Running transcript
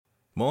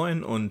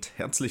Moin und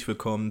herzlich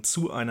willkommen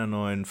zu einer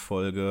neuen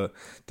Folge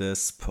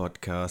des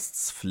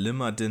Podcasts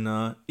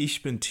Flimmerdinner.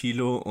 Ich bin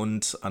Thilo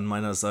und an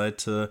meiner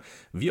Seite,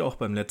 wie auch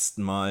beim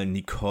letzten Mal,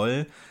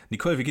 Nicole.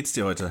 Nicole, wie geht's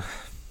dir heute?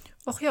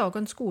 Ach ja,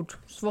 ganz gut.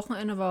 Das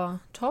Wochenende war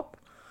top,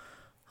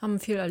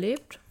 haben viel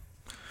erlebt.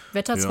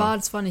 Wetter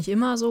zwar nicht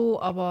immer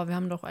so, aber wir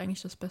haben doch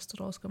eigentlich das Beste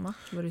draus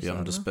gemacht, würde ich sagen. Wir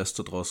haben das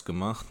Beste draus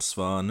gemacht. Es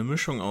war eine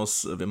Mischung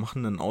aus, wir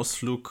machen einen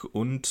Ausflug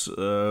und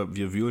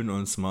wir wühlen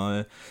uns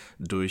mal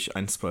durch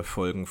ein, zwei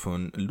Folgen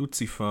von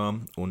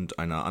Lucifer und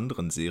einer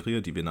anderen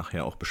Serie, die wir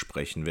nachher auch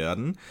besprechen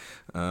werden.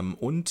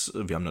 Und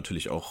wir haben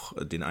natürlich auch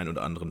den ein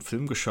oder anderen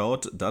Film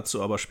geschaut,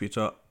 dazu aber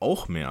später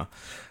auch mehr.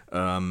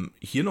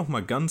 Hier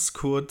nochmal ganz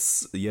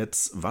kurz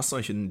jetzt, was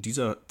euch in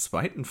dieser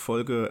zweiten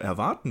Folge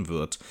erwarten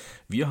wird.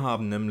 Wir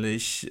haben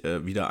nämlich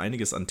wieder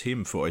einiges an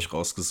Themen für euch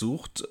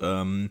rausgesucht.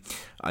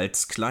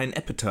 Als kleinen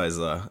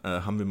Appetizer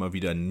haben wir mal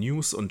wieder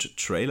News und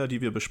Trailer,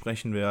 die wir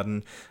besprechen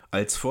werden.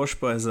 Als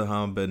Vorspeise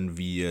haben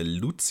wir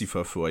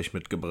Lucifer für euch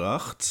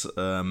mitgebracht.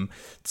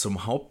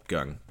 Zum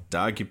Hauptgang.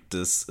 Da gibt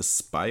es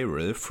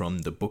Spiral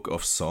from the Book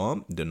of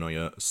Saw, der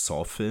neue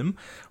Saw-Film,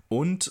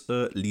 und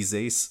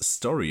Lisey's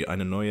Story,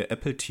 eine neue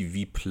Apple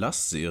TV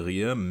Plus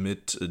Serie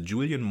mit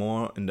Julianne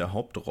Moore in der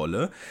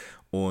Hauptrolle.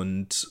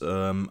 Und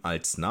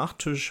als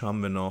Nachtisch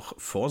haben wir noch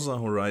Forza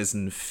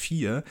Horizon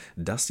 4,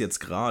 das jetzt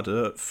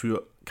gerade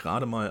für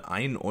gerade mal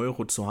 1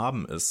 Euro zu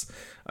haben ist.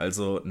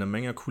 Also eine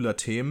Menge cooler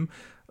Themen.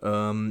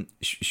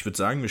 Ich würde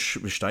sagen, wir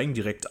steigen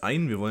direkt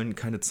ein. Wir wollen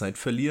keine Zeit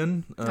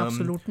verlieren.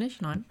 Absolut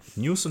nicht, nein.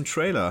 News und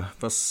Trailer,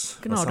 was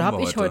Genau, was da haben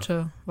wir habe ich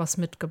heute was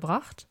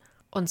mitgebracht.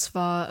 Und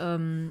zwar,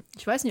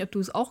 ich weiß nicht, ob du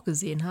es auch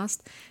gesehen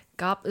hast,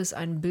 gab es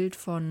ein Bild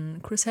von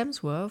Chris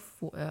Hemsworth,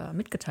 wo er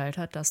mitgeteilt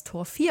hat, dass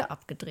Tor 4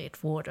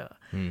 abgedreht wurde.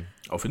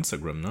 Auf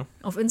Instagram, ne?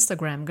 Auf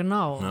Instagram,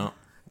 genau. Ja.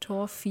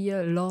 Tor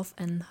 4 Love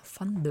and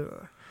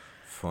Thunder.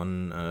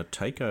 Von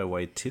Taika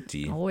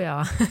Waititi, Oh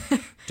ja.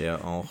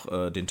 der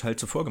auch den Teil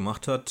zuvor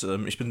gemacht hat.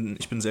 Ich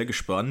bin sehr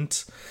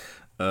gespannt.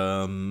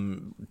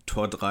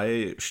 Tor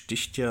 3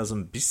 sticht ja so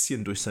ein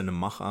bisschen durch seine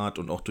Machart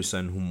und auch durch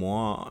seinen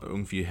Humor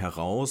irgendwie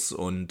heraus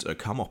und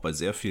kam auch bei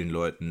sehr vielen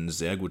Leuten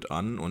sehr gut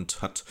an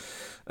und hat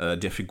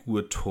der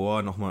Figur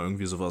Thor nochmal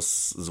irgendwie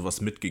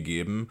sowas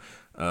mitgegeben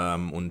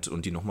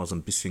und die nochmal so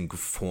ein bisschen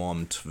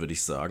geformt, würde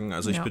ich sagen.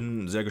 Also ich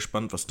bin sehr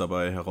gespannt, was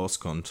dabei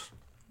herauskommt.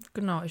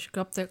 Genau, ich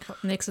glaube,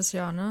 nächstes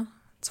Jahr, ne?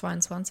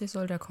 22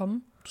 soll der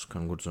kommen. Das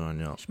kann gut sein,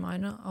 ja. Ich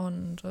meine,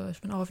 und ich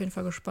bin auch auf jeden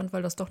Fall gespannt,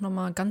 weil das doch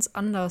nochmal ganz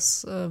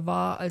anders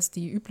war als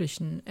die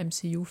üblichen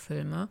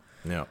MCU-Filme.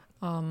 Ja.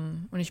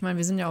 Und ich meine,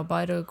 wir sind ja auch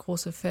beide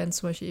große Fans,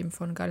 zum Beispiel eben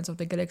von Guardians of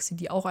the Galaxy,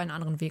 die auch einen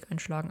anderen Weg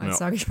einschlagen als,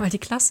 sage ich mal, die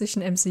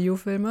klassischen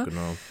MCU-Filme.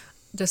 Genau.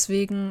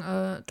 Deswegen,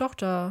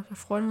 da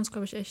freuen wir uns,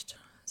 glaube ich, echt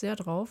sehr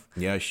drauf.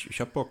 Ja, ich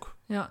hab Bock.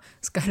 Ja,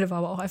 das Geile war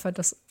aber auch einfach,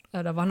 dass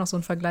da war noch so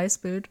ein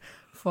Vergleichsbild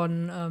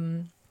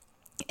von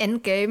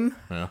Endgame,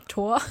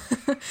 Thor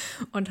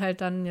und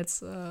halt dann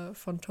jetzt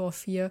von Thor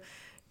 4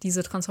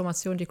 diese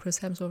Transformation, die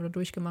Chris Hemsworth da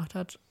durchgemacht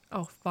hat,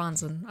 auch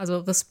Wahnsinn. Also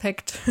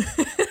Respekt,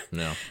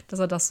 dass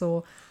er das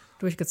so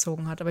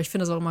durchgezogen hat. Aber ich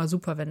finde es auch immer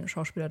super, wenn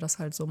Schauspieler das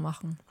halt so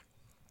machen.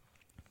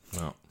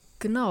 Ja.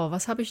 Genau,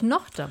 was habe ich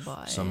noch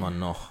dabei? Was haben wir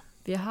noch?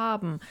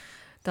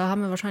 Da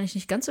haben wir wahrscheinlich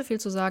nicht ganz so viel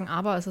zu sagen,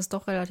 aber es ist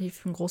doch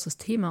relativ ein großes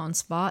Thema. Und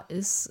zwar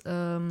ist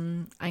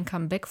ein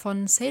Comeback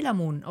von Sailor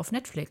Moon auf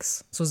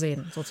Netflix zu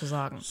sehen,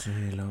 sozusagen.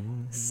 Sailor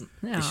Moon.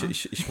 Ja.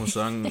 Ich muss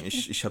sagen,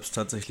 ich habe es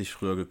tatsächlich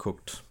früher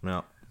geguckt,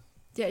 ja.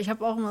 Ja, ich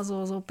habe auch immer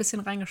so ein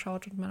bisschen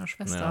reingeschaut mit meiner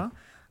Schwester,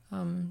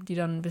 die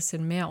dann ein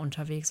bisschen mehr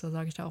unterwegs war,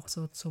 sage ich da auch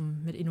so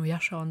mit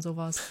Inuyasha und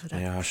sowas.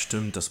 Ja,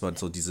 stimmt, das war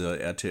so diese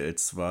RTL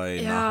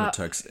 2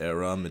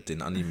 Nachmittags-Ära mit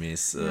den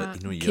Animes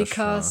Inuyasha.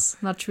 Kickers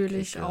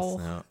natürlich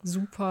auch,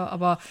 super,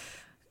 aber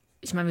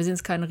ich meine, wir sind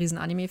jetzt keine riesen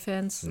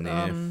Anime-Fans.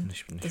 Nee,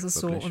 nicht das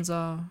ist wirklich. so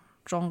unser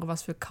Genre,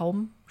 was wir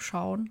kaum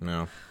schauen.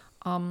 Ja.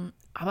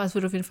 Aber es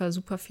wird auf jeden Fall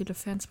super viele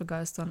Fans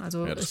begeistern.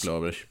 Also Ja, das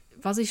glaube ich.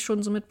 Was ich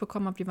schon so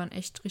mitbekommen habe, die waren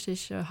echt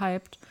richtig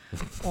hyped.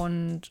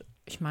 Und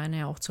ich meine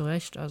ja auch zu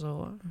Recht,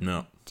 also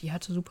die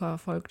hatte super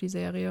Erfolg, die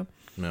Serie.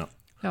 Ja.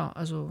 Ja,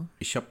 also.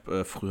 Ich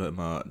habe früher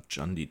immer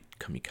Jan die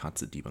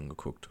Kamikaze-Diebern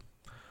geguckt.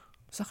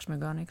 Sagt mir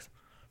gar nichts.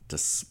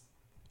 Das,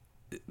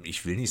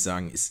 ich will nicht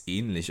sagen, ist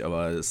ähnlich,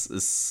 aber es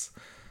ist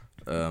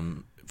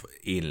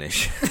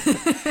ähnlich.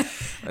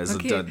 Also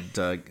okay.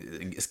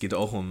 Es geht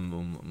auch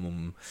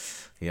um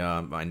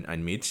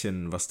ein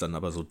Mädchen, was dann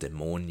aber so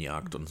Dämonen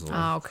jagt und so.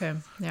 Ah, okay,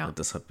 ja.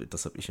 Das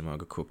hab ich immer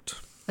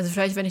geguckt. Also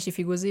vielleicht, wenn ich die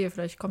Figur sehe,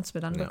 vielleicht kommt es mir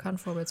dann bekannt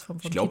vor, jetzt vom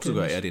Ich glaube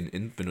sogar nicht. eher,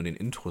 wenn du den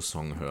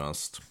Intro-Song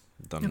hörst,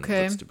 dann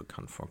wird es dir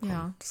bekannt vorkommen.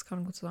 Ja, das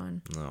kann gut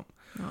sein. Ja.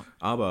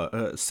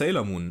 Aber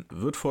Sailor Moon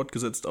wird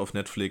fortgesetzt auf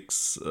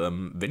Netflix.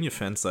 Wenn ihr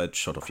Fans seid,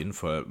 schaut auf jeden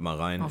Fall mal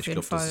rein. Ich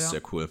glaube, das ist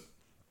sehr cool.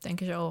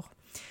 Denke ich auch.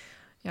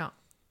 Ja.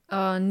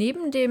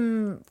 Neben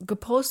dem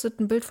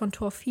geposteten Bild von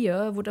Tor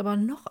 4 wurde aber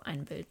noch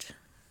ein Bild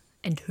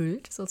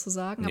enthüllt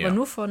sozusagen, aber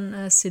nur von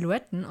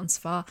Silhouetten, und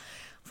zwar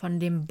von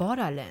dem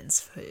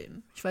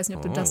Borderlands-Film. Ich weiß nicht,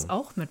 ob du das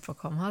auch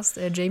mitbekommen hast.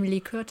 Jamie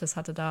Lee Curtis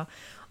hatte da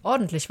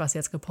ordentlich was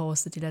jetzt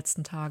gepostet die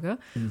letzten Tage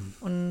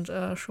und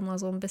schon mal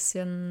so ein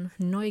bisschen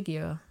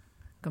Neugier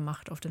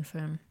gemacht auf den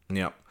Film.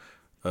 Ja,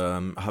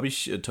 habe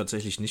ich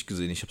tatsächlich nicht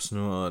gesehen. Ich habe es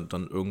nur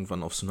dann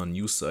irgendwann auf so einer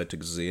News-Seite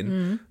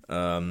gesehen.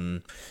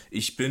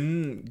 Ich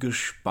bin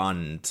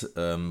gespannt,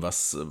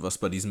 was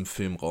bei diesem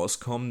Film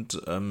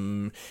rauskommt.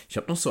 Ich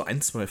habe noch so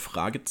 2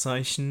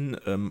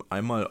 Fragezeichen.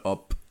 Einmal,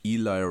 ob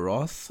Eli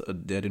Roth,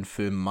 der den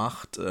Film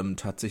macht,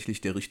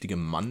 tatsächlich der richtige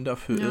Mann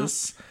dafür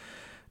ist.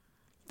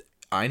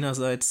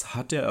 Einerseits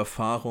hat er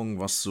Erfahrung,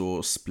 was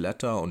so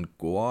Splatter und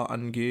Gore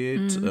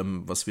angeht,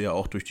 was wir ja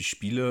auch durch die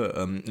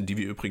Spiele, die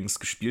wir übrigens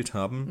gespielt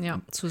haben.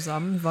 Ja,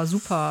 zusammen. War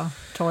super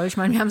toll. Ich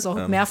meine, wir haben es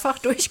auch mehrfach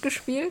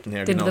durchgespielt,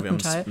 ja, den genau, dritten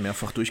Teil. Wir haben es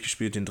mehrfach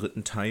durchgespielt, den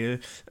 3. Teil.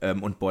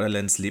 Und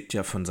Borderlands lebt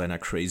ja von seiner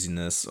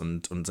Craziness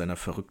und seiner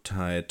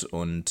Verrücktheit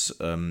und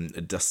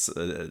dass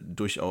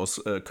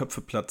durchaus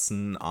Köpfe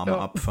platzen, Arme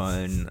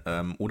abfallen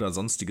oder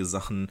sonstige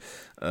Sachen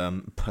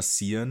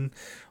passieren.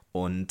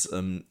 Und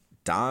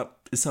da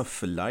ist er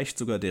vielleicht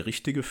sogar der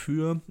Richtige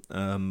für,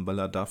 weil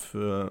er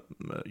dafür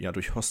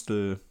durch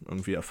Hostel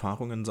irgendwie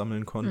Erfahrungen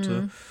sammeln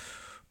konnte.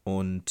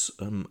 Und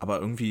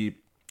aber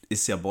irgendwie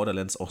ist ja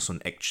Borderlands auch so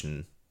ein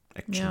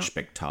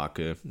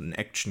Action-Spektakel, ein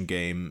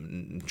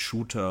Action-Game, ein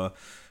Shooter.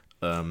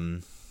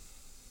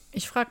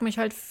 Ich frage mich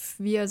halt,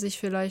 wie er sich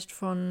vielleicht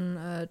von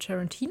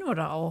Tarantino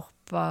da auch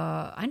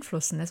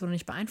beeinflussen lässt, oder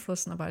nicht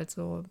beeinflussen, aber halt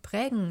so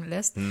prägen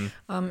lässt.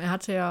 Er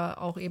hatte ja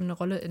auch eben eine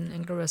Rolle in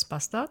Inglourious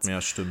Basterds. Ja,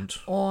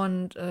 stimmt.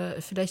 Und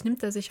vielleicht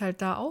nimmt er sich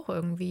halt da auch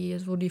irgendwie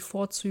so die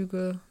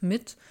Vorzüge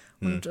mit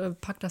und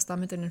packt das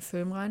damit in den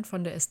Film rein,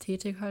 von der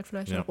Ästhetik halt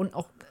vielleicht auch, und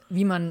auch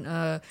wie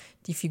man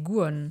die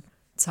Figuren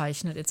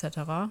zeichnet etc.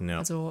 Ja.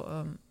 Also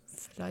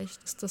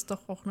vielleicht ist das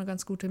doch auch eine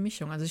ganz gute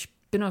Mischung. Also ich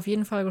bin auf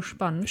jeden Fall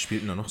gespannt. Wer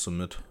spielt denn da noch so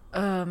mit?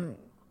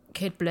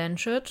 Kate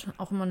Blanchett,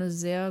 auch immer eine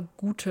sehr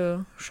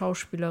gute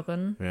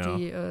Schauspielerin,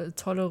 die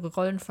tolle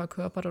Rollen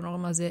verkörpert und auch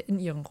immer sehr in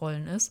ihren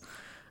Rollen ist.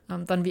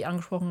 Dann, wie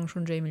angesprochen,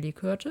 schon Jamie Lee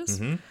Curtis.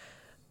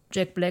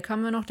 Jack Black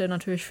haben wir noch, der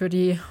natürlich für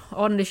die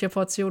ordentliche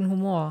Portion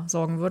Humor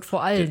sorgen wird,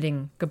 vor allen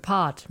Dingen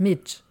gepaart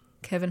mit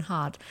Kevin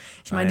Hart.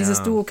 Ich meine,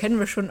 dieses Duo kennen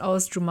wir schon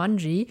aus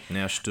Jumanji.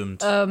 Ja,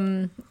 stimmt.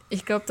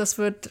 Ich glaube, das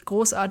wird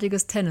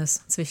großartiges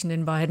Tennis zwischen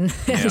den beiden,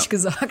 ehrlich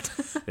gesagt.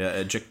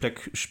 Ja, Jack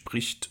Black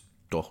spricht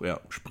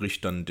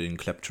dann den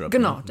Claptrap.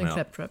 Genau, den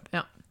Claptrap,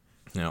 ja.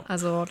 Ja.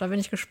 Also da bin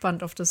ich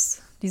gespannt auf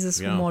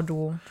dieses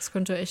Humor-Duo. Das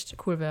könnte echt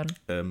cool werden.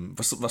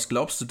 Was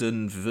glaubst du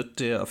denn, wird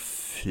der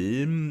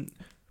Film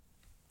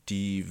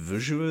die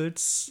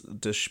Visuals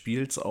des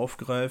Spiels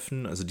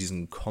aufgreifen? Also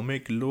diesen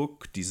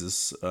Comic-Look,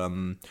 dieses,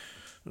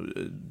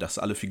 dass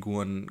alle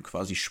Figuren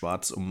quasi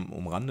schwarz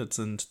umrandet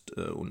sind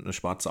und eine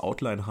schwarze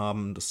Outline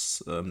haben,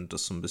 dass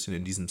das so ein bisschen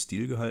in diesem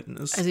Stil gehalten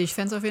ist? Also ich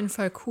fände es auf jeden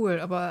Fall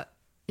cool, aber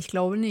ich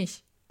glaube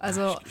nicht.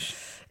 Also,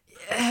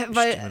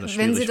 weil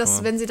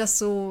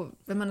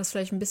wenn man das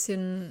vielleicht ein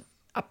bisschen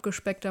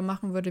abgespeckter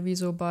machen würde, wie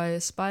so bei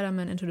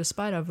Spider-Man Into the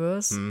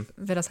Spider-Verse,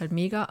 wäre das halt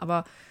mega,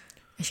 aber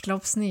ich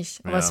glaube es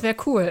nicht. Aber es wäre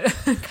cool.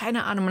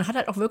 Keine Ahnung. Man hat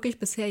halt auch wirklich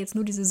bisher jetzt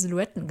nur diese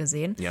Silhouetten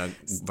gesehen. Ja,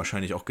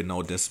 wahrscheinlich auch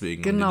genau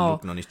deswegen, um den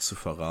Look noch nicht zu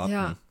verraten.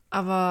 Ja,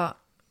 aber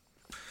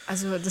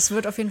also das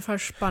wird auf jeden Fall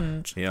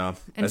spannend. Ja.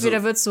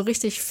 Entweder wird es so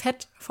richtig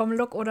fett vom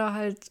Look oder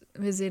halt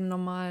wir sehen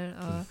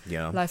normal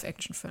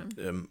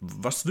Live-Action-Film.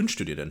 Was wünschst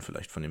du dir denn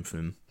vielleicht von dem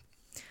Film?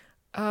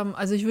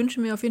 Also ich wünsche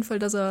mir auf jeden Fall,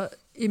 dass er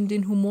eben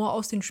den Humor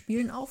aus den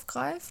Spielen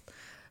aufgreift,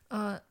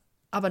 aber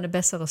eine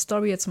bessere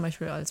Story jetzt zum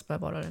Beispiel als bei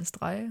Borderlands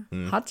 3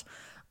 hat,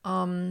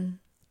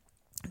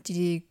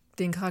 die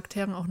den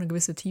Charakteren auch eine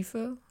gewisse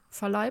Tiefe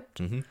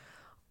verleibt.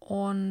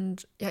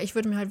 Und ja, ich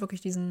würde mir halt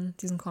wirklich diesen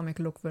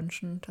Comic-Look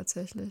wünschen,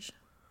 tatsächlich.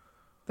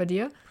 Bei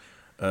dir?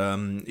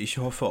 Ich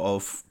hoffe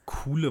auf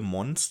coole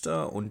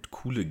Monster und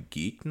coole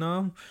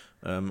Gegner.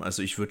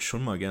 Also ich würde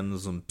schon mal gerne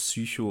so ein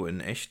Psycho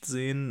in echt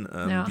sehen,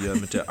 wie er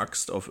mit der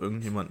Axt auf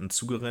irgendjemanden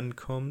zugerannt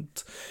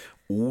kommt.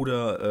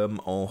 Oder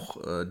auch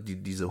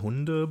diese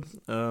Hunde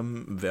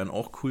wären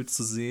auch cool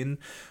zu sehen.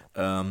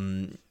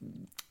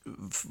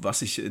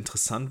 Was ich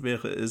interessant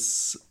wäre,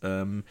 ist,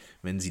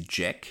 wenn sie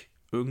Jack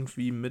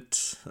irgendwie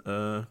mit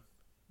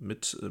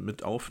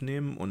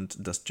aufnehmen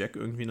und dass Jack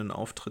irgendwie einen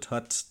Auftritt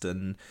hat,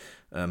 denn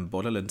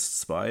Borderlands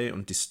 2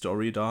 und die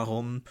Story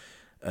darum,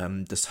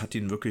 das hat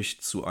ihn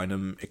wirklich zu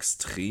einem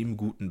extrem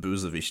guten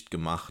Bösewicht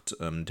gemacht,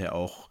 der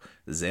auch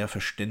sehr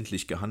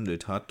verständlich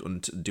gehandelt hat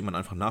und den man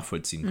einfach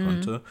nachvollziehen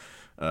konnte.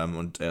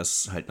 Und er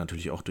ist halt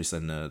natürlich auch durch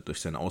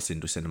sein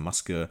Aussehen, durch seine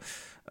Maske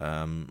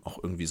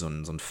auch irgendwie so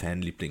ein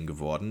Fanliebling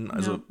geworden.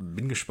 Also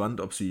bin gespannt,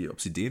 ob sie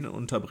den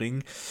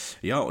unterbringen.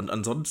 Ja, und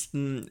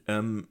ansonsten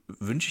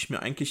wünsche ich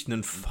mir eigentlich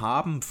einen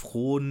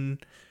farbenfrohen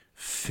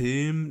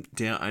Film,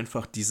 der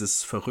einfach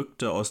dieses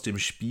Verrückte aus dem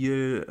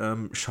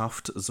Spiel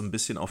schafft, so ein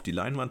bisschen auf die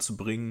Leinwand zu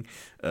bringen.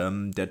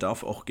 Der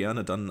darf auch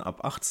gerne dann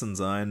ab 18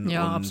 sein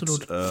Ja, und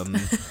absolut.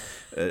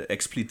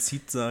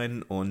 Explizit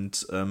sein.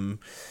 Und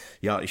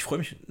ja, ich freue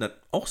mich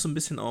auch so ein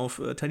bisschen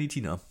auf Tiny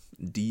Tina,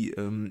 die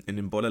in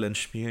den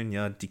Borderlands-Spielen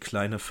ja die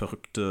kleine,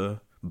 verrückte,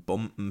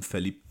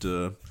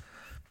 bombenverliebte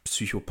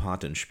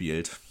Psychopathin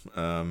spielt.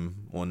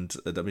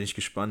 Und da bin ich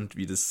gespannt,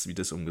 wie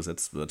das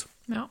umgesetzt wird.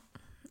 Ja,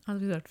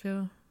 also wie gesagt,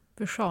 wir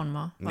schauen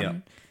mal. Ja.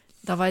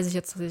 Da weiß ich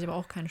jetzt tatsächlich aber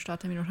auch keinen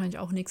Starttermin, wahrscheinlich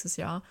auch nächstes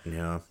Jahr.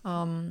 Ja.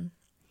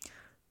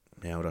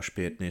 Ja, oder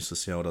spät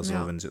nächstes Jahr oder so,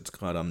 Ja. wenn sie jetzt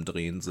gerade am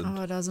Drehen sind.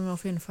 Aber da sind wir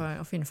auf jeden Fall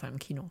im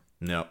Kino.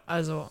 Ja,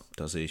 Also,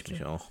 da sehe ich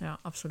mich auch. ja,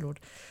 absolut.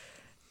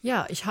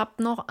 Ja, ich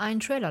habe noch einen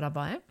Trailer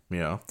dabei,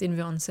 Ja, den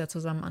wir uns ja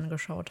zusammen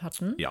angeschaut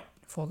hatten. ja,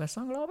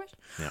 Vorgestern, glaube ich.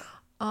 ja.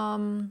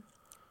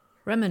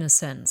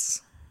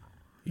 Reminiscence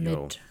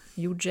Jo. mit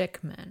Hugh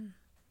Jackman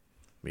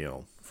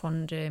Jo.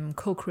 von dem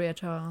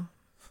Co-Creator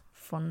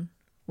von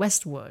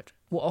Westworld,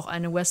 wo auch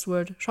eine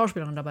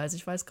Westworld-Schauspielerin dabei ist.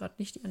 Ich weiß gerade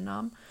nicht ihren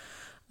Namen,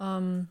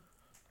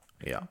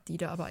 Ja. die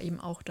da aber eben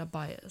auch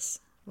dabei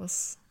ist.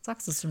 Was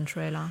sagst du zum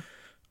Trailer?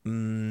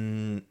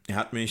 Er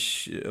hat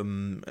mich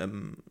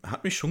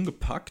schon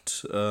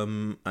gepackt.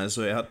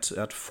 Also er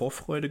hat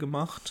Vorfreude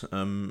gemacht.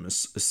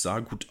 Es sah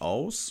gut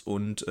aus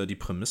und die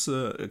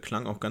Prämisse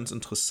klang auch ganz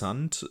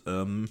interessant. Ich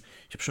habe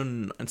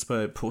schon ein,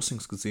 zwei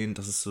Postings gesehen,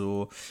 dass es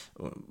so,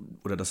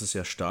 oder dass es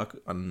ja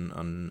stark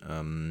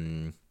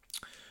an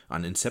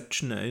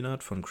Inception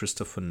erinnert von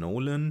Christopher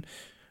Nolan.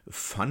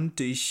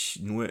 Fand ich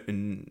nur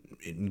in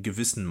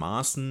gewissen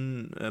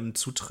Maßen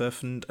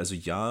zutreffend. Also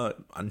ja,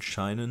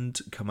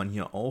 anscheinend kann man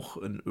hier auch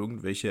in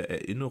irgendwelche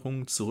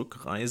Erinnerungen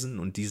zurückreisen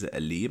und diese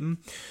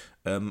erleben.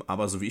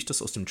 Aber so wie ich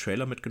das aus dem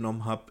Trailer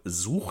mitgenommen habe,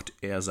 sucht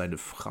er seine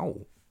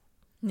Frau.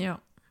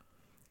 Ja.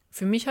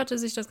 Für mich hatte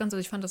sich das Ganze,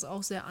 ich fand das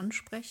auch sehr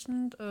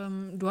ansprechend.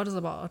 Du hattest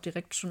aber auch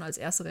direkt schon als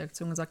erste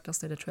Reaktion gesagt, dass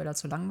der Trailer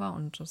zu lang war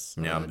und das,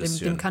 Ja, ein dem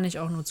bisschen. kann ich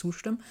auch nur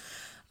zustimmen.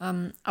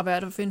 Aber er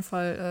hat auf jeden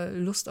Fall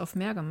Lust auf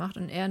mehr gemacht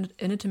und er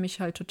erinnerte mich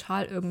halt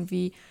total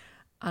irgendwie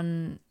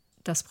an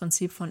das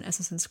Prinzip von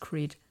Assassin's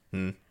Creed.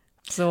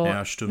 So,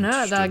 Ja, stimmt, ne,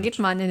 da stimmt. geht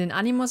man in den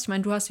Animus. Ich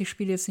meine, du hast die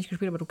Spiele jetzt nicht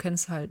gespielt, aber du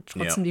kennst halt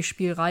trotzdem die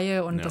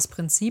Spielreihe und Ja. das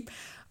Prinzip.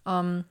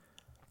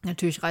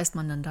 Natürlich reist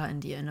man dann da in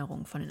die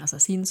Erinnerung von den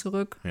Assassinen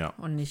zurück Ja.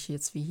 und nicht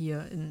jetzt wie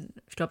hier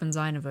ich glaube in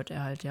seine wird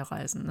er halt ja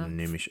reisen. Ne?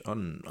 Nehme ich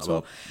an.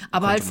 So.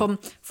 Aber halt vom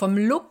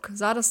Look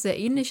sah das sehr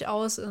ähnlich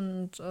aus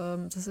und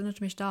das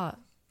erinnert mich da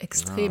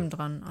extrem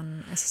dran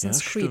an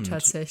Assassin's Creed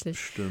tatsächlich.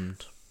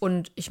 Stimmt.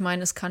 Und ich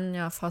meine, es kann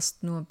ja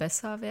fast nur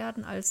besser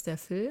werden als der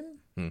Film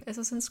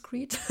Assassin's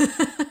Creed.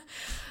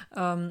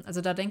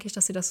 Also da denke ich,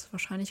 dass sie das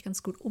wahrscheinlich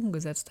ganz gut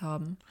umgesetzt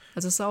haben.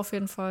 Also es sah auf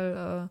jeden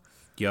Fall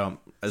Ja,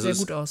 also sehr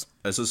gut aus.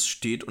 Also es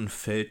steht und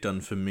fällt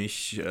dann für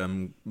mich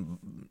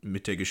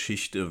mit der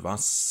Geschichte,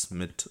 was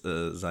mit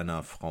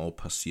seiner Frau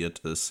passiert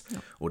ist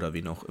oder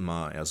wen auch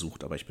immer er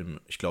sucht. Aber ich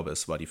glaube,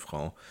 es war die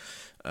Frau.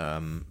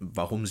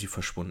 Warum sie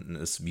verschwunden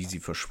ist, wie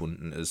sie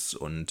verschwunden ist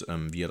und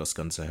wie er das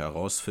Ganze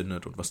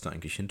herausfindet und was da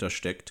eigentlich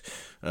hintersteckt.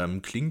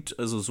 Klingt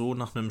also so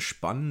nach einem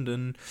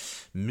spannenden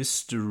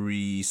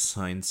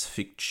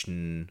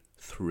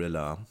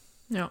Mystery-Science-Fiction-Thriller.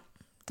 Ja,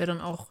 der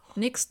dann auch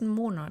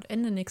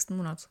Ende nächsten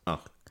Monats,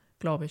 Ach,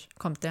 glaube ich,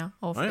 kommt der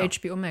auf Ah ja.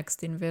 HBO Max.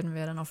 Den werden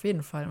wir dann auf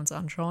jeden Fall uns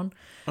anschauen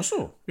ach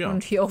so, ja.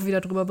 und hier auch wieder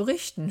drüber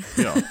berichten.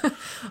 ja.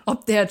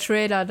 Ob der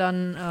Trailer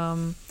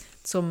dann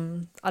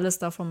alles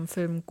da vom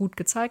Film gut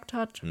gezeigt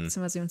hat,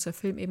 beziehungsweise uns der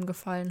Film eben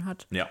gefallen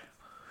hat. Ja.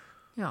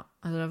 Ja,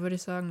 also da würde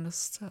ich sagen,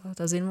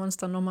 da sehen wir uns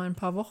dann nochmal in ein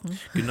paar Wochen.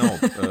 Genau,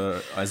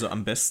 also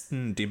am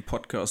besten dem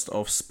Podcast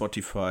auf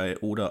Spotify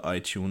oder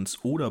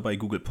iTunes oder bei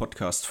Google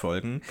Podcast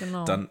folgen.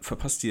 Genau. Dann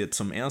verpasst ihr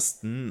zum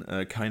ersten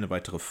keine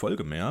weitere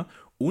Folge mehr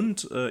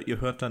und ihr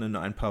hört dann in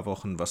ein paar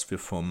Wochen, was wir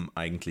vom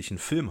eigentlichen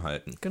Film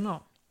halten.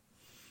 Genau.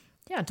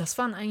 Ja, das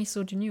waren eigentlich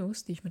so die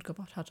News, die ich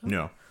mitgebracht hatte.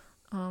 Ja,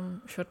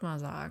 Ich würde mal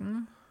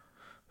sagen,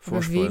 wir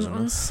Vorspeise, bewegen ne?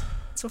 uns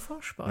zur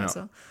Vorspeise,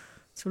 Ja.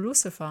 zu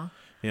Lucifer.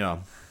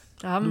 Ja,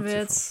 Da haben wir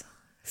Lucifer. jetzt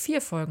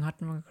 4 Folgen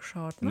hatten wir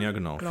geschaut, ne? Ja,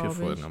 genau, 4 Glaub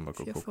Folgen ich. haben wir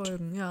 4 geguckt.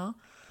 Folgen, ja.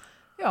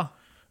 Ja,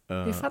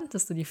 wie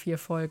fandest du die 4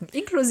 Folgen?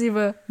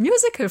 Inklusive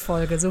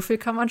Musical-Folge, so viel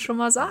kann man schon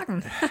mal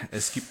sagen.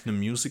 es gibt eine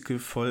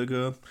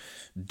Musical-Folge,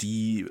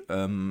 die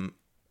ein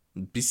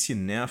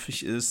bisschen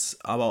nervig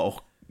ist, aber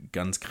auch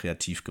ganz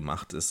kreativ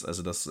gemacht ist.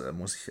 Also das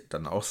muss ich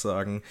dann auch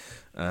sagen.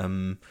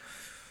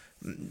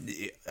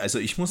 Also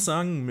ich muss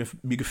sagen,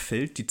 mir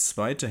gefällt die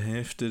zweite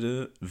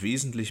Hälfte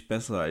wesentlich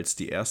besser als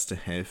die erste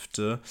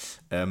Hälfte,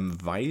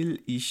 weil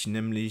ich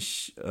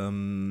nämlich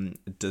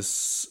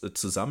das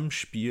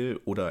Zusammenspiel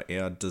oder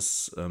eher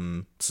das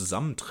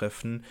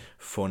Zusammentreffen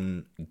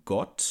von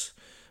Gott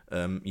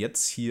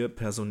jetzt hier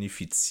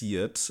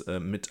personifiziert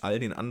mit all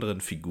den anderen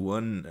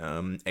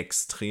Figuren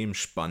extrem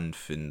spannend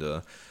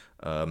finde.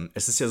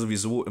 Es ist ja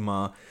sowieso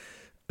immer,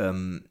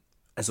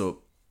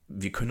 also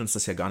wir können uns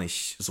das ja gar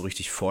nicht so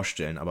richtig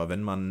vorstellen, aber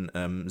wenn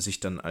man sich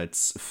dann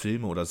als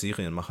Filme- oder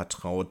Serienmacher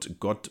traut,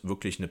 Gott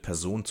wirklich eine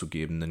Person zu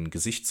geben, ein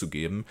Gesicht zu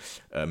geben,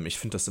 ich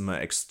finde das immer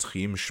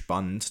extrem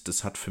spannend.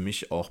 Das hat für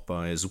mich auch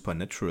bei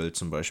Supernatural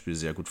zum Beispiel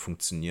sehr gut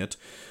funktioniert.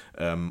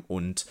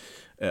 Und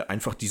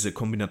einfach diese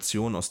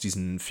Kombination aus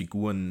diesen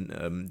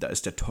Figuren, da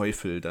ist der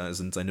Teufel, da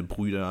sind seine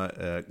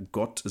Brüder,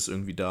 Gott ist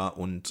irgendwie da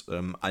und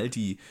all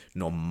die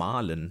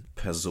normalen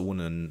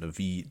Personen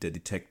wie der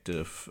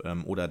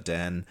Detective oder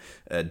Dan,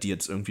 die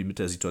jetzt irgendwie mit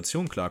der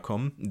Situation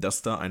klarkommen,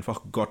 dass da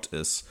einfach Gott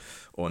ist.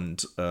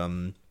 Und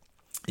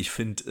ich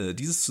finde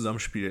dieses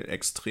Zusammenspiel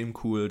extrem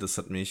cool, das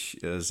hat mich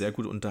sehr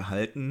gut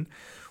unterhalten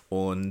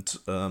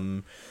und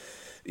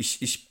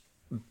ich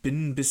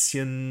bin ein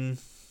bisschen...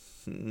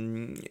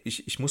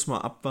 Ich muss mal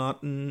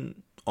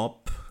abwarten,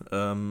 ob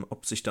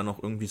sich da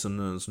noch irgendwie so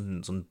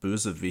ein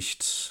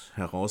Bösewicht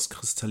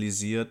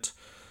herauskristallisiert.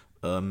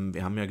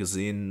 Wir haben ja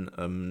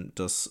gesehen,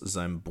 dass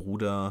sein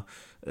Bruder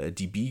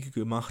die Biege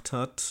gemacht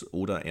hat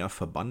oder er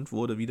verbannt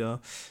wurde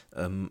wieder.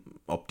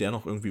 Ob der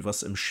noch irgendwie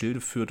was im Schilde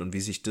führt und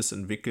wie sich das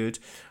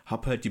entwickelt,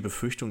 hab halt die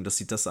Befürchtung, dass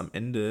sie das am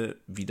Ende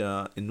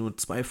wieder in nur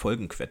 2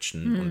 Folgen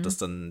quetschen und dass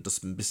dann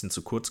das ein bisschen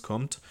zu kurz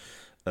kommt.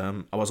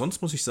 Aber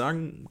sonst muss ich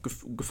sagen,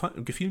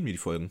 gefielen mir die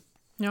Folgen.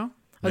 Ja,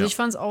 also ich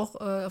fand es auch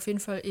auf jeden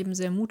Fall eben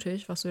sehr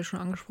mutig, was du ja schon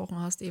angesprochen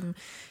hast, eben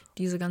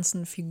diese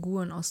ganzen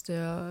Figuren aus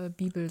der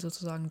Bibel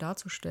sozusagen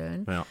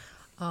darzustellen. Ja.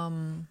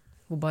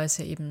 Wobei es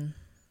ja eben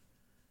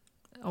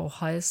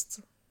auch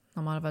heißt,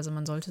 normalerweise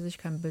man sollte sich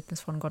kein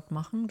Bildnis von Gott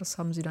machen. Das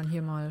haben sie dann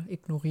hier mal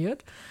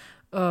ignoriert.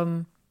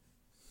 Aber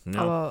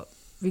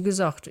wie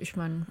gesagt, ich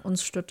meine,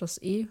 uns stört das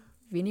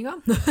weniger.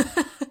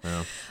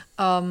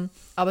 Aber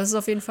es ist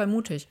auf jeden Fall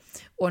mutig.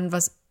 Und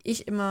was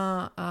ich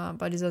immer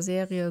bei dieser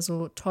Serie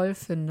so toll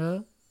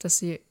finde, dass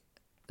sie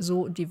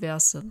so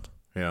divers sind.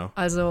 Ja.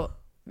 Also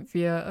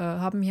wir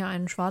haben hier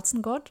einen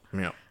schwarzen Gott.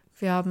 Ja.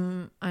 Wir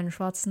haben einen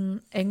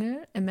schwarzen Engel,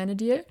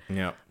 Amenadiel.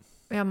 Ja.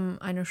 Wir haben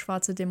eine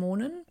schwarze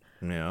Dämonin.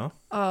 Ja.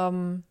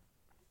 Dann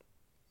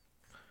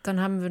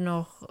haben wir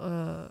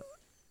noch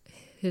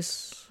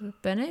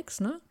Hispanics,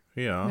 ne?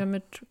 Ja. Ja,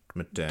 mit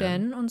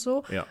Dan und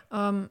so. Ja.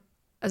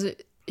 Also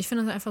ich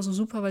finde das einfach so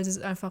super, weil sie es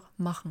einfach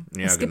machen.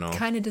 Ja, es gibt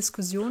keine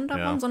Diskussion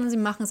darum, sondern sie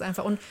machen es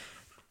einfach. Und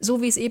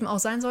so wie es eben auch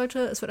sein sollte,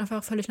 es wird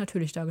einfach völlig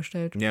natürlich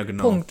dargestellt. Ja,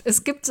 genau. Punkt.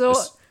 Es gibt so,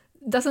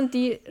 das sind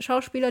die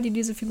Schauspieler, die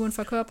diese Figuren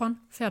verkörpern.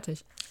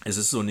 Fertig. Es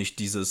ist so nicht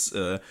dieses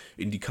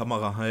in die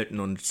Kamera halten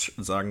und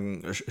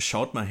sagen,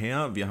 schaut mal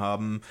her, wir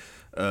haben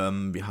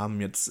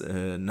jetzt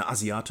eine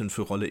Asiatin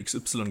für Rolle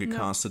XY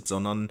gecastet,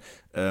 sondern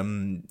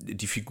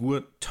die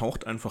Figur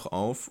taucht einfach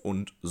auf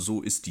und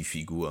so ist die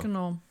Figur.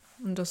 Genau.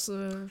 Und das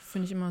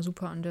finde ich immer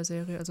super an der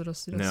Serie, also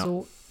dass sie das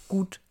so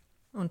gut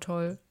und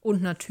toll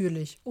und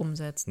natürlich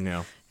umsetzt.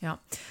 Ja.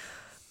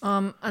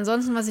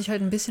 Ansonsten, was ich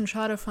halt ein bisschen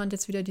schade fand,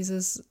 jetzt wieder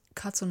dieses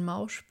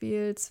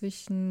Katz-und-Maus-Spiel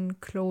zwischen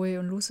Chloe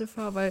und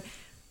Lucifer, weil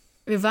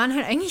wir waren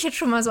halt eigentlich jetzt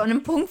schon mal so an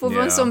einem Punkt, wo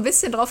wir uns so ein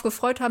bisschen drauf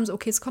gefreut haben, so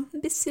okay, es kommt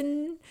ein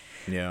bisschen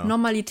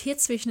Normalität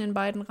zwischen den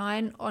beiden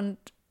rein und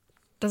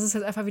das ist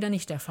jetzt einfach wieder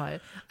nicht der Fall.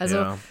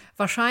 Also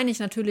wahrscheinlich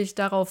natürlich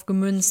darauf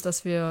gemünzt,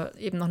 dass wir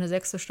eben noch eine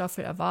 6.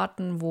 Staffel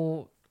erwarten,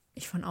 wo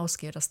ich von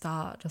ausgehe, dass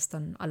das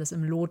dann alles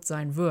im Lot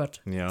sein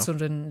wird zu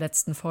den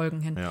letzten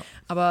Folgen hin. Ja.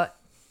 Aber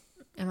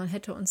man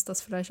hätte uns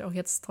das vielleicht auch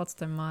jetzt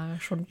trotzdem mal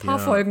schon ein paar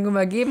Folgen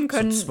übergeben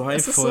können. So 2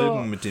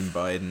 Folgen mit den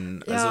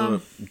beiden.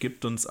 Also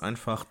gibt uns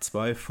einfach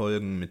 2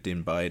 Folgen mit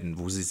den beiden,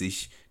 wo sie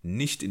sich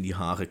nicht in die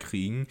Haare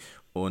kriegen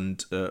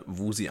und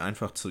wo sie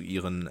einfach zu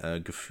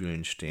ihren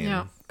Gefühlen stehen.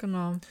 Ja,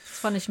 genau. Das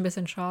fand ich ein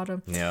bisschen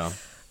schade. Ja.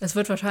 Es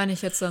wird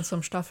wahrscheinlich jetzt dann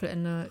zum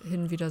Staffelende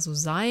hin wieder so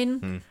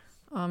sein.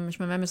 Ich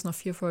meine, wir haben jetzt noch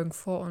 4 Folgen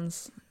vor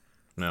uns.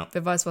 Ja.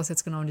 Wer weiß, was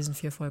jetzt genau in diesen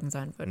 4 Folgen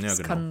sein wird. Ja,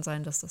 es kann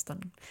sein, dass das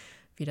dann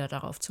wieder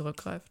darauf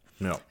zurückgreift.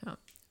 Ja.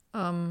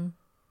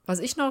 Was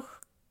ich noch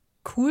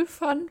cool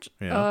fand,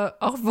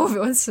 auch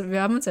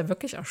wir haben uns ja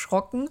wirklich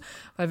erschrocken,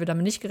 weil wir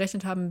damit nicht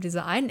gerechnet haben, mit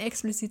dieser einen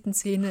expliziten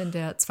Szene in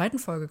der 2.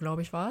 Folge,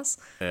 glaube ich, war es.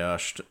 Ja,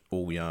 ich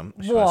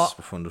weiß,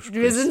 wovon du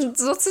sprichst. Wir sind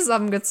so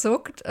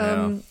zusammengezuckt.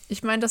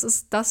 Ich meine, das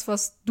ist das,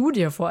 was du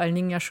dir vor allen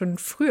Dingen ja schon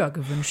früher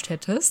gewünscht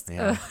hättest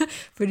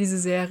für diese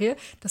Serie.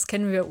 Das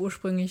kennen wir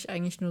ursprünglich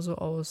eigentlich nur so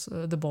aus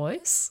The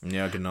Boys.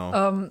 Ja, genau.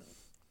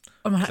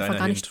 Und man hat einfach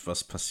gar nicht, Hint,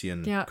 was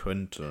passieren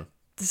könnte.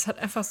 Das hat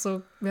einfach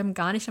so, wir haben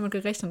gar nicht damit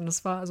gerechnet und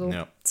das war so,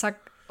 zack.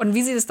 Und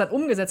wie sie das dann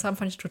umgesetzt haben,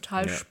 fand ich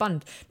total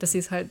spannend, dass sie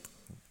es halt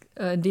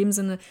in dem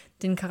Sinne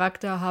den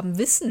Charakter haben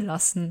wissen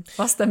lassen,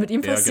 was da mit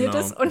ihm passiert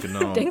ist. Und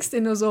du denkst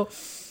dir nur so,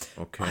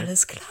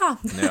 alles klar.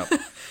 Ja.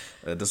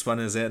 Das war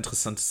eine sehr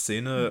interessante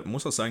Szene.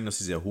 Muss auch sagen, dass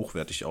sie sehr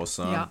hochwertig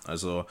aussah. Ja.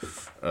 Also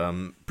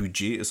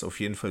Budget ist auf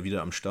jeden Fall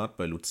wieder am Start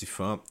bei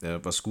Lucifer,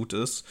 was gut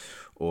ist.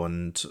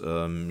 Und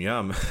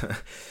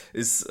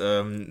ist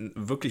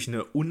wirklich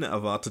eine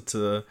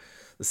unerwartete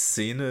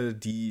Szene,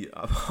 die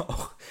aber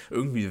auch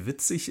irgendwie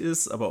witzig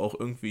ist, aber auch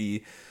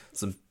irgendwie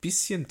so ein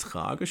bisschen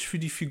tragisch für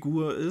die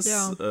Figur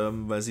ist,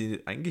 weil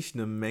sie eigentlich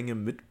eine Menge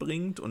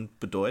mitbringt und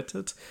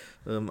bedeutet.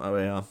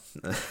 Aber ja.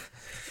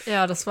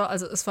 Ja, es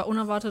war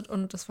unerwartet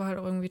und es war halt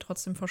irgendwie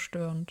trotzdem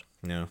verstörend.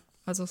 Ja.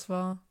 Also es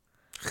war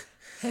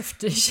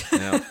heftig.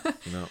 Ja.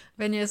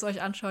 Wenn ihr es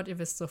euch anschaut, ihr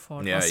wisst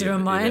sofort, ja, was wir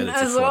meinen. Ihr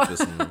werdet sofort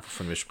wissen,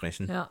 wovon wir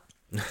sprechen. Ja.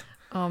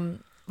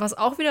 Was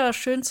auch wieder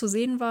schön zu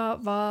sehen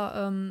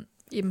war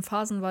eben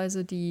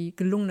phasenweise die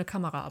gelungene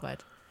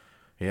Kameraarbeit.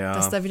 Ja.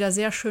 Dass da wieder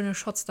sehr schöne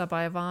Shots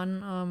dabei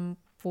waren,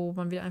 wo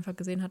man wieder einfach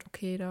gesehen hat,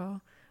 okay,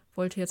 da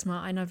wollte jetzt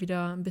mal einer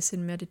wieder ein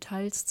bisschen mehr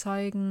Details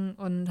zeigen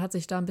und hat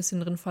sich da ein bisschen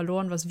drin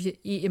verloren, was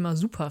wir immer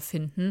super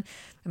finden,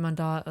 wenn man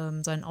da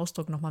seinen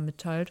Ausdruck nochmal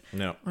mitteilt.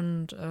 Ja.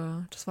 Und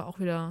das war auch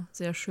wieder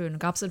sehr schön.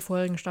 Gab es in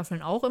vorherigen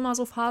Staffeln auch immer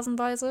so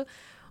phasenweise.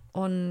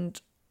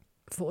 Und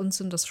für uns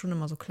sind das schon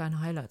immer so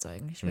kleine Highlights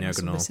eigentlich, wenn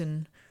so ein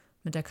bisschen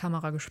mit der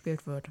Kamera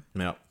gespielt wird.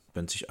 Ja,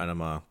 wenn sich einer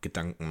mal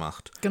Gedanken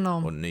macht.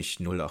 Genau. Und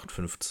nicht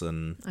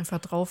 0815. Einfach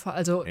drauf.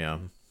 Also, ja.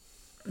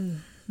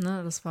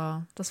 Ne, das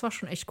war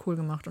schon echt cool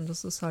gemacht. Und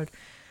das ist halt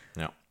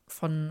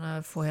von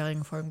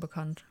vorherigen Folgen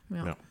bekannt.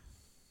 Ja.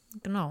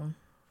 Genau.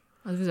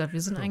 Also wie gesagt,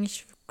 wir sind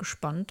eigentlich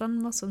gespannt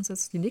dann, was uns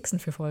jetzt die nächsten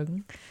 4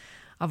 Folgen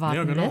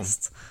erwarten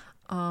lässt.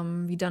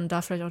 Wie dann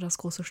da vielleicht auch das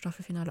große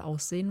Staffelfinale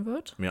aussehen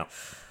wird. Ja.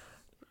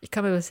 Ich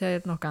kann mir bisher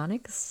jetzt noch gar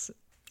nichts,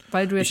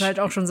 weil du jetzt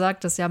halt auch schon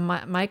sagtest, ja,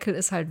 Michael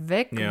ist halt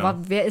weg. Ja.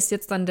 Wer ist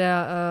jetzt dann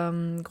der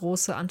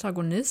große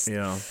Antagonist?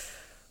 Ja.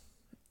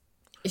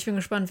 Ich bin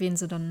gespannt, wen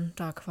sie dann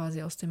da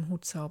quasi aus dem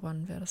Hut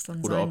zaubern, wer das dann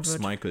Oder sein ob es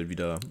wird. Michael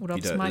wieder Oder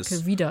ob es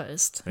Michael wieder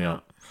ist.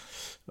 Ja.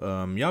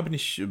 Ja, bin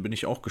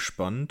ich auch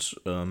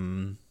gespannt.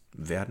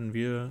 Werden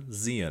wir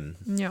sehen.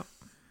 Ja.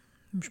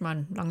 Ich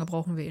meine, lange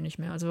brauchen wir nicht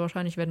mehr. Also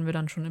wahrscheinlich werden wir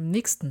dann schon im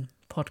nächsten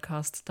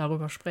Podcast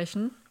darüber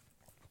sprechen.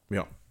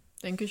 Ja.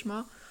 Denke ich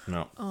mal.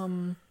 Ja.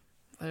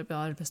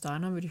 Weil bis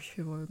dahin haben wir die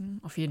 4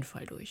 Folgen auf jeden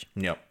Fall durch.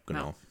 Ja,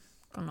 genau.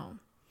 Ja,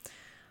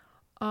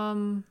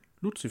 genau.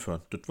 Lucifer,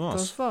 das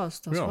war's. Das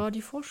war's. Das war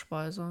die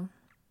Vorspeise.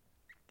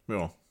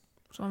 Ja.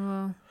 Sollen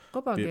wir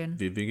rübergehen?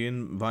 Wir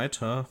gehen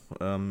weiter.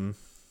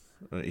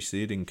 Ich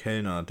sehe den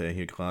Kellner, der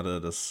hier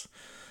gerade das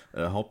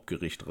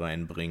Hauptgericht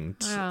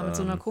reinbringt. Ja, mit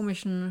so einer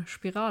komischen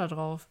Spirale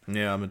drauf.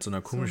 Ja, mit so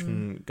einer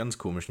ganz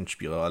komischen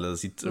Spirale.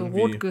 Sieht so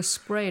irgendwie rot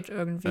gesprayt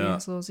irgendwie. Ja.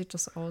 So sieht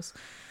das aus.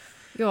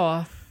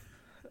 Ja.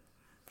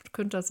 Was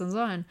könnte das denn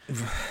sein?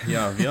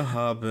 Ja, wir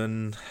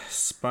haben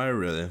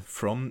Spiral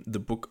from the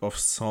Book of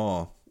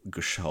Saw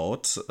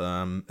geschaut,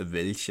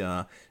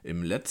 welcher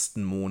im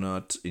letzten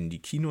Monat in die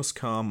Kinos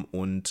kam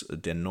und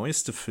der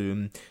neueste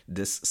Film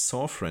des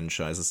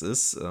Saw-Franchises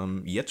ist.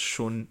 Jetzt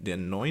schon der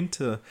 9.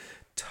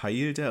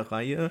 Teil der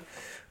Reihe,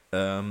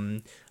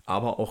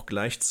 aber auch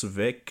gleich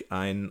zuweg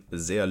ein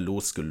sehr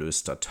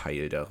losgelöster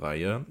Teil der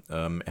Reihe.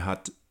 Er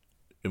hat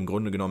im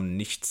Grunde genommen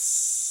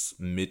nichts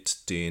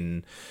mit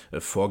den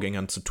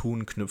Vorgängern zu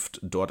tun, knüpft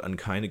dort an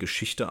keine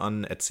Geschichte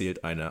an,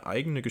 erzählt eine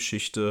eigene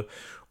Geschichte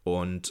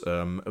und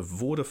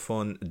wurde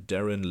von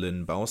Darren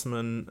Lynn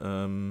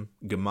Bousman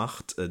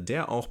gemacht,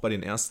 der auch bei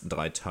den ersten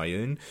 3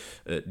 Teilen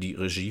die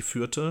Regie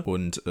führte.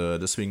 Und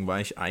deswegen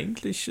war ich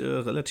eigentlich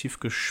relativ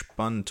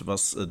gespannt,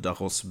 was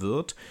daraus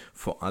wird.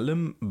 Vor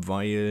allem,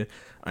 weil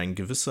ein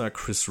gewisser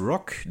Chris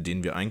Rock,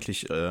 den wir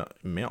eigentlich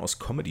mehr aus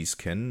Comedies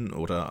kennen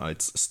oder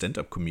als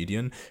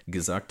Stand-Up-Comedian,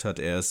 gesagt hat,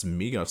 er ist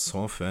mega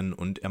Saw-Fan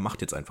und er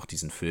macht jetzt einfach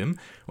diesen Film.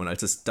 Und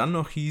als es dann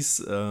noch hieß,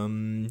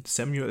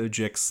 Samuel L.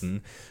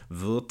 Jackson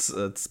wird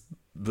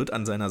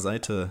an seiner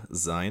Seite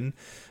sein,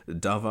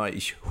 da war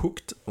ich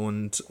hooked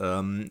und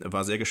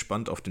war sehr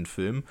gespannt auf den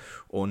Film.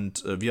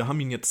 Und wir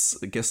haben ihn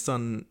jetzt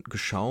gestern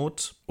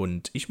geschaut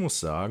und ich muss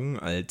sagen,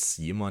 als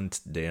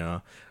jemand,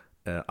 der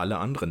alle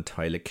anderen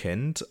Teile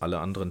kennt, alle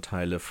anderen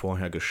Teile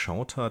vorher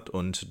geschaut hat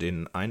und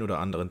den ein oder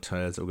anderen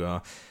Teil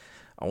sogar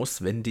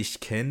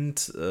auswendig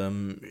kennt.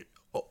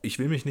 Ich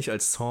will mich nicht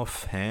als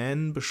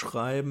Saw-Fan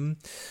beschreiben,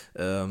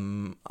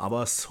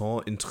 aber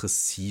Saw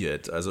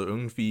interessiert. Also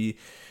irgendwie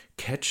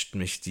catcht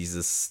mich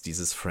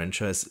dieses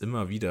Franchise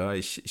immer wieder.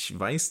 Ich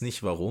weiß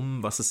nicht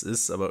warum, was es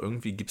ist, aber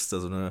irgendwie gibt es da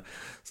so eine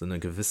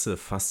gewisse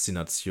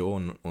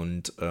Faszination.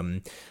 Und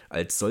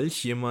als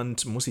solch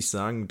jemand muss ich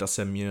sagen, dass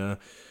er mir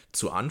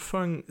zu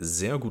Anfang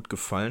sehr gut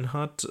gefallen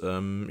hat.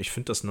 Ich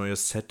finde das neue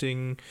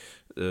Setting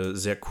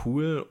sehr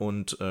cool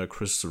und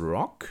Chris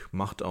Rock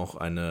macht auch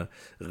eine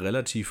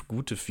relativ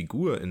gute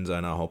Figur in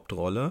seiner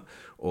Hauptrolle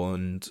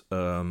und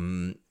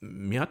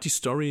mir hat die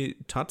Story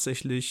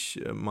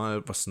tatsächlich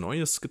mal was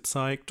Neues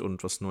gezeigt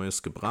und was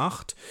Neues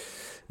gebracht.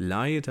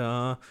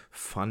 Leider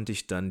fand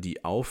ich dann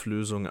die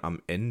Auflösung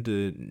am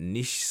Ende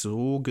nicht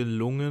so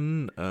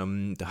gelungen.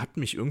 Da hat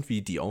mich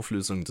irgendwie die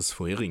Auflösung des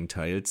vorherigen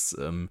Teils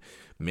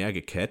mehr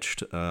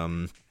gecatcht.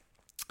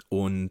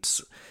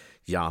 Und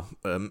ja,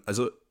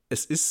 also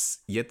es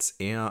ist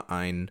jetzt eher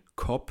ein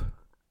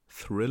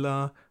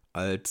Cop-Thriller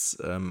als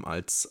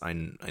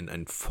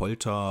ein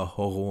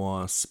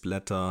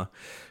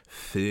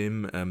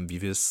Folter-Horror-Splatter-Film,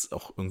 wie wir es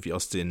auch irgendwie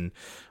aus den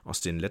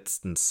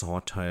letzten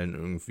Saw-Teilen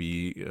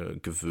irgendwie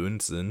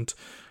gewöhnt sind.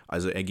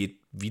 Also er geht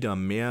wieder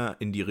mehr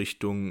in die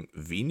Richtung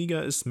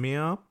weniger ist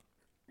mehr.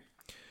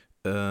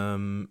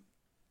 Aber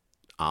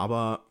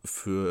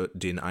für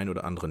den ein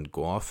oder anderen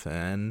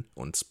Gore-Fan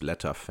und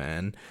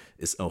Splatter-Fan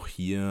ist auch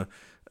hier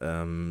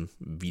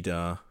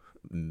wieder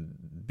ein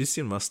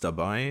bisschen was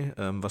dabei,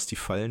 was die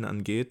Fallen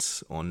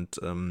angeht und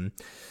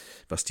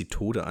was die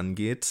Tode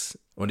angeht.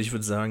 Und ich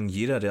würde sagen,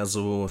 jeder, der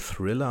so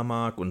Thriller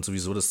mag und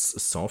sowieso das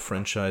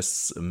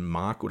Saw-Franchise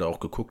mag oder auch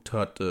geguckt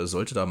hat,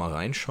 sollte da mal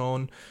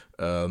reinschauen.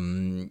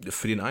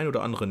 Für den einen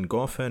oder anderen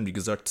Gore-Fan, wie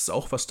gesagt, ist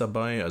auch was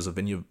dabei. Also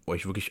wenn ihr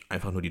euch wirklich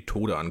einfach nur die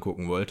Tode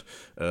angucken wollt,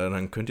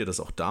 dann könnt ihr das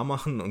auch da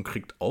machen und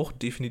kriegt auch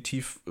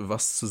definitiv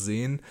was zu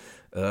sehen.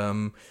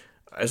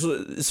 Also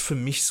ist für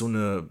mich so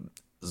eine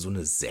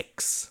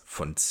 6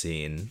 von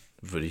 10,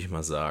 würde ich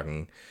mal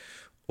sagen.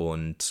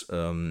 Und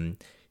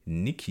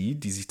Niki,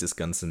 die sich das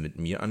Ganze mit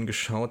mir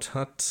angeschaut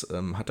hat,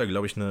 hat da,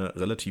 glaube ich, eine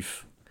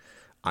relativ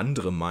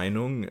andere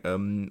Meinung.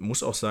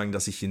 Muss auch sagen,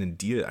 dass ich hier einen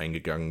Deal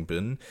eingegangen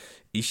bin.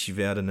 Ich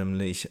werde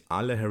nämlich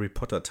alle Harry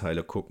Potter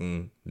Teile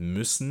gucken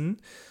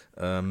müssen,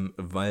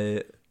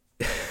 weil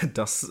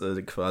das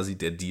quasi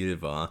der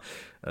Deal war.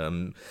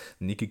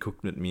 Niki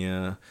guckt mit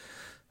mir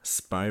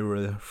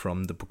Spiral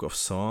from the Book of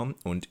Saw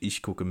und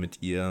ich gucke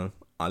mit ihr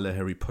alle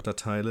Harry Potter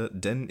Teile,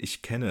 denn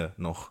ich kenne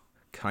noch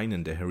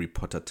keinen der Harry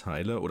Potter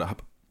Teile oder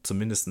habe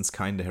zumindest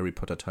keinen der Harry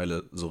Potter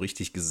Teile so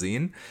richtig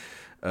gesehen.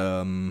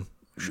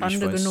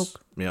 Schande genug.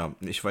 Ja,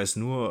 ich weiß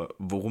nur,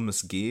 worum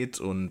es geht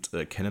und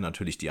kenne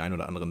natürlich die ein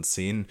oder anderen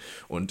Szenen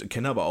und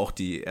kenne aber auch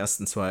die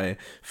ersten 2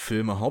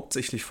 Filme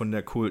hauptsächlich von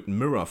der Cold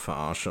Mirror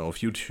Verarsche auf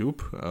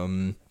YouTube.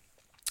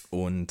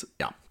 Und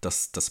ja,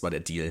 das war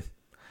der Deal.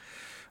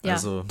 Ja,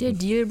 also, der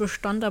Deal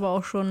bestand aber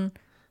auch schon,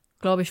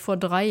 glaube ich, vor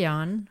 3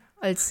 Jahren,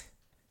 als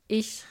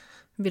ich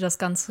mir das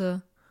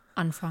Ganze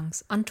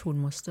anfangs antun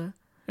musste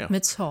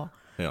mit Saw.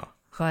 Ja.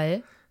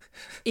 Weil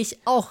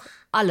ich auch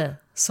alle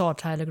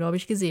Saw-Teile, glaube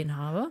ich, gesehen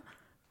habe.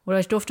 Oder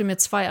ich durfte mir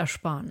 2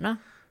 ersparen, ne?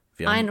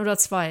 1 oder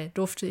 2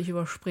 durfte ich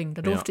überspringen.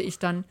 Da durfte ich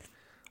dann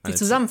die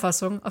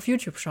Zusammenfassung auf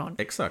YouTube schauen.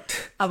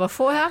 Exakt. Aber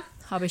vorher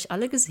habe ich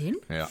alle gesehen.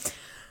 Ja.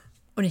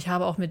 Und ich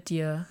habe auch mit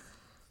dir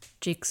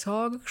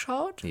Jigsaw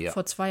geschaut. Ja.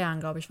 Vor 2 Jahren,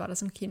 glaube ich, war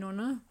das im Kino,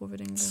 ne? Wo wir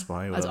den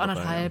 2 oder also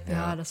 3, 1,5,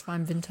 ja, das war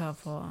im Winter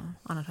vor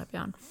 1,5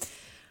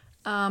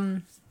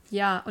 Jahren.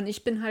 Ja, und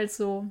ich bin halt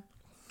so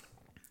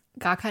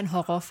gar kein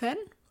Horrorfan.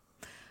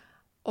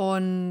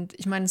 Und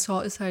ich meine,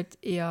 Saw ist halt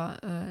eher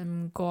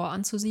im Gore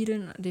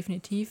anzusiedeln,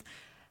 definitiv.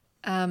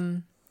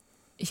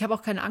 Ich habe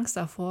auch keine Angst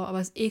davor, aber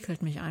es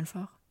ekelt mich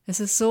einfach. Es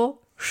ist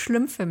so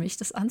schlimm für mich,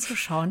 das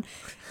anzuschauen.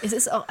 Es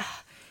ist auch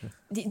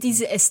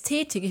diese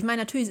Ästhetik. Ich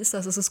meine, natürlich ist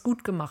es ist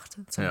gut gemacht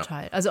zum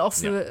Teil. Also auch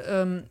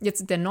für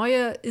jetzt der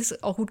neue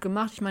ist auch gut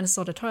gemacht. Ich meine, es ist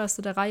auch der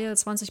teuerste der Reihe.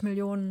 20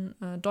 Millionen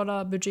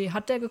 $, Budget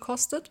hat der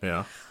gekostet.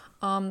 Ja.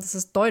 Das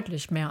ist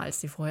deutlich mehr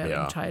als die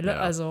vorherigen Teile. Ja.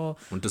 Also,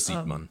 und das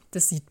sieht man.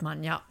 Das sieht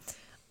man, ja.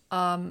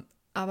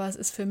 Aber es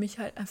ist für mich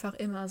halt einfach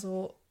immer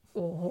so,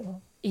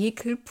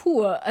 Ekel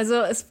pur.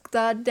 Also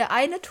der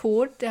eine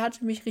Tod, der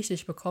hatte mich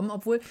richtig bekommen,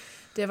 obwohl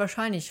der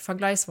wahrscheinlich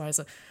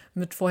vergleichsweise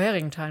mit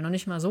vorherigen Teilen noch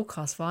nicht mal so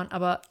krass waren.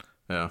 Aber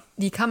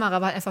die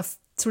Kamera war einfach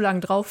zu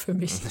lang drauf für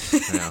mich.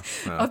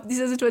 Auf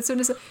dieser Situation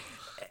ist so,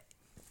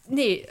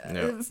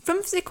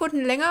 5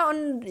 Sekunden länger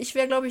und ich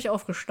wäre, glaube ich,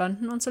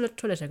 aufgestanden und zur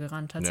Toilette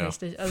gerannt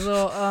tatsächlich. Ja.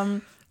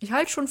 Also ich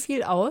halte schon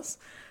viel aus.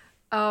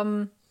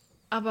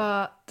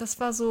 Aber das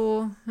war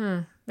so,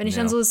 wenn ich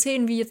dann so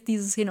Szenen wie jetzt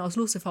diese Szene aus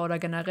Lucifer oder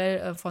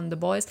generell von The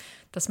Boys,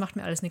 das macht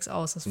mir alles nichts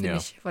aus. Das finde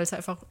ich, weil es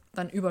einfach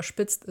dann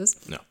überspitzt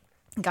ist. Ja.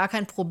 Gar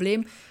kein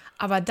Problem.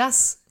 Aber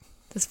das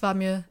war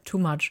mir too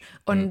much.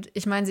 Und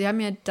ich meine, sie haben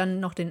ja dann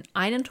noch den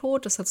einen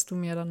Tod, das hast du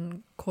mir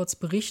dann kurz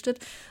berichtet,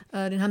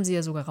 den haben sie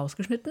ja sogar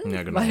rausgeschnitten,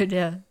 weil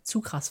der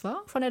zu krass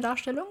war von der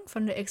Darstellung,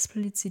 von der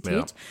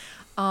Explizität.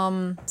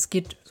 Es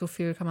geht, so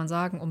viel kann man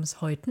sagen, ums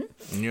Häuten.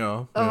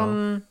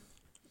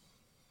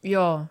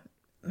 Ja,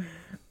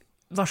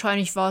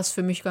 wahrscheinlich war es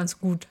für mich ganz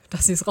gut,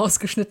 dass sie es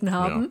rausgeschnitten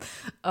haben,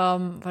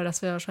 weil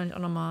das wäre wahrscheinlich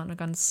auch nochmal eine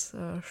ganz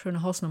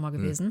schöne Hausnummer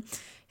gewesen.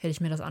 Hätte ich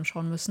mir das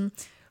anschauen müssen.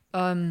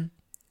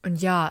 Und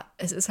ja,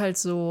 es ist halt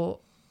so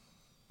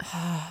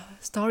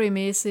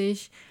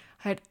storymäßig,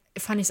 halt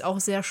fand ich es auch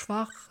sehr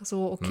schwach.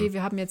 So, okay,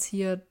 wir haben jetzt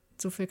hier,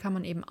 so viel kann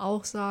man eben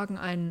auch sagen,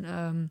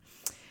 ein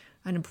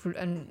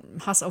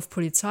Hass auf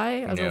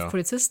Polizei, also auf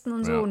Polizisten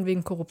und so und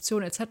wegen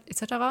Korruption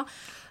etc.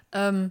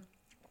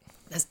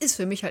 Das ist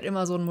für mich halt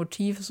immer so ein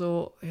Motiv,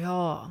 so,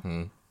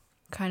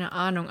 keine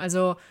Ahnung.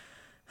 Also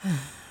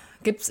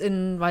gibt's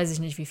in, weiß ich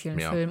nicht, wie vielen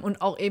Filmen.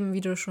 Und auch eben,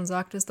 wie du schon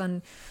sagtest,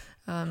 dann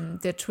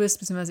der Twist,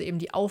 beziehungsweise eben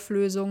die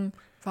Auflösung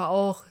war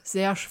auch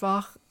sehr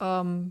schwach.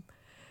 Man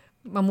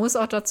muss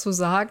auch dazu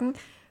sagen,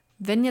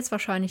 wenn jetzt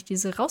wahrscheinlich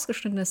diese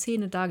rausgeschnittene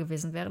Szene da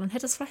gewesen wäre, dann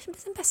hätte es vielleicht ein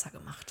bisschen besser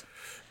gemacht.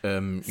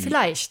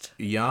 Vielleicht.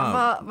 Ja,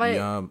 aber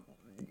weil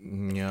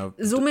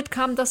somit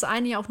kam das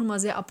eine ja auch nun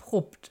mal sehr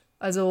abrupt.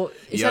 Also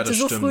ich hatte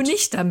so früh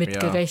nicht damit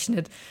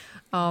gerechnet.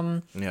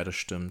 Ja, das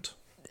stimmt.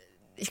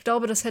 Ich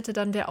glaube, das hätte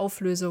dann der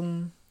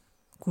Auflösung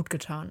gut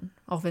getan.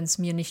 Auch wenn es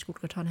mir nicht gut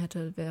getan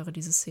hätte, wäre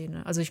diese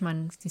Szene. Also ich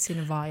meine, die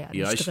Szene war ja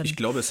nicht drin. Ich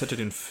glaube, es hätte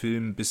den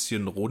Film ein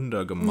bisschen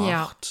runder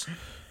gemacht.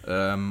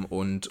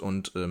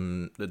 Und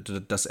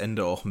das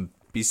Ende auch ein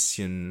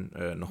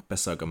bisschen noch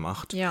besser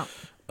gemacht. Ja.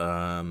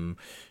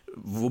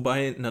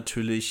 Wobei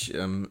natürlich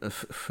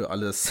für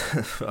alle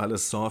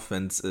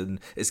Saw-Fans,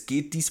 es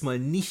geht diesmal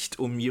nicht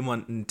um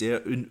jemanden,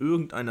 der in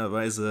irgendeiner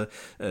Weise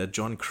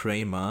John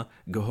Kramer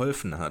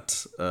geholfen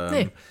hat.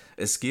 Nee.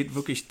 Es geht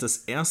wirklich das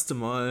erste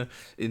Mal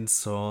in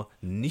Saw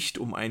nicht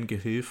um einen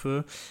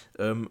Gehilfe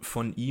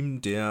von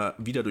ihm, der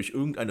wieder durch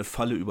irgendeine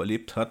Falle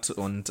überlebt hat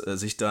und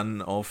sich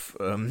dann auf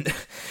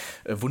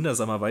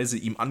wundersamer Weise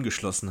ihm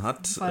angeschlossen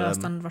hat. Weil er es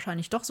dann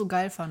wahrscheinlich doch so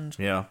geil fand.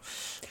 Ja,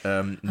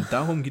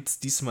 darum geht es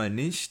diesmal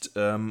nicht.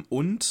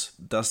 Und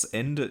das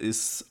Ende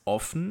ist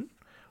offen.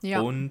 Ja.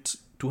 Und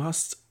du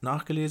hast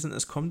nachgelesen,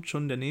 es kommt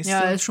schon der nächste.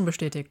 Ja, ist schon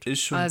bestätigt.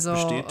 Ist schon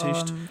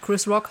bestätigt.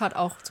 Chris Rock hat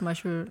auch zum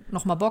Beispiel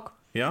nochmal Bock.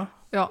 Ja?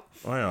 Ja.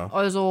 Ah ja.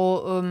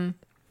 Also,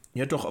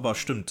 ja, doch, aber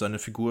stimmt. Seine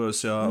Figur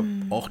ist ja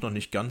auch noch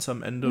nicht ganz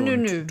am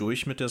Ende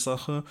durch mit der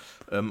Sache.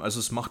 Also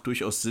es macht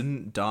durchaus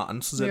Sinn, da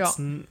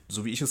anzusetzen. Ja.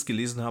 So wie ich es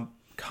gelesen habe,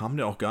 kam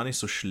der auch gar nicht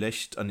so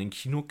schlecht an den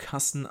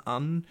Kinokassen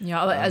an.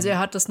 Ja, aber also er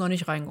hat das noch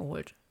nicht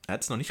reingeholt. Er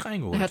hat es noch nicht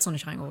reingeholt? Er hat es noch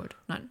nicht reingeholt,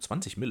 nein.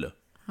 20 Mille?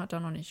 Hat er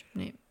noch nicht,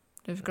 nee.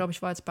 Der, glaube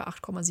ich, war jetzt bei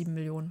 8,7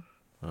 Millionen.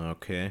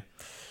 Okay.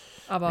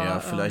 Aber ja,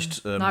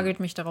 vielleicht, nagelt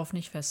mich darauf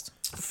nicht fest.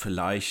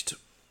 Vielleicht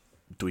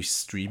durch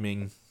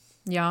Streaming.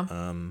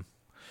 Ja.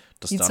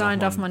 Die Zahlen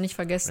darf man nicht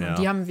vergessen. Ja. Und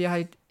die haben wir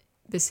halt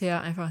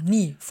bisher einfach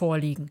nie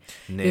vorliegen.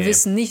 Nee. Wir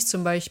wissen nicht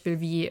zum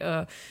Beispiel, wie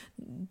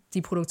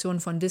die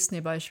Produktion von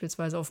Disney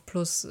beispielsweise auf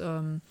Plus,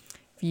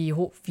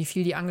 wie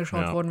viel die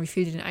angeschaut wurden, wie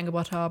viel die den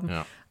eingebracht haben.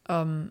 Ja.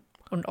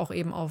 Und auch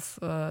eben auf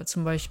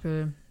zum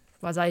Beispiel,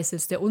 sei es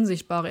jetzt der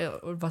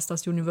Unsichtbare, was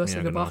das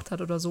Universal gebracht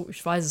hat oder so,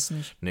 ich weiß es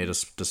nicht. Nee,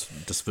 das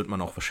wird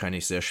man auch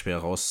wahrscheinlich sehr schwer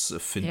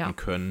rausfinden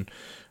können.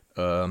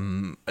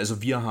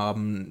 Also wir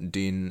haben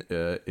den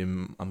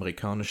im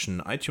amerikanischen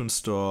iTunes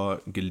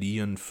Store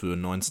geliehen für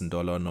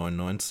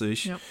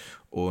 $19,99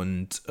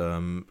 und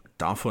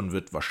davon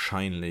wird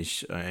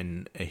wahrscheinlich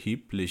ein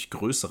erheblich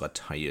größerer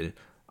Teil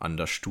an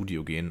das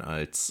Studio gehen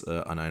als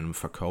an einem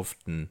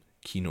verkauften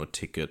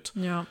Kinoticket.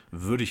 Ja.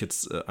 Würde ich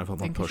jetzt einfach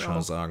mal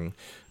pauschal sagen.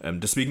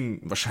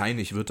 Deswegen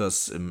wahrscheinlich wird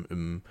das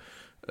im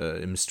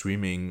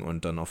Streaming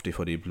und dann auf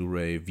DVD,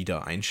 Blu-ray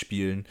wieder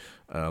einspielen.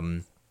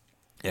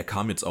 Er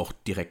kam jetzt auch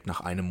direkt nach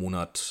einem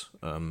Monat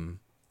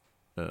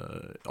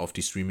auf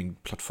die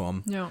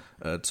Streaming-Plattform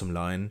zum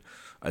Leihen.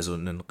 Also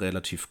ein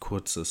relativ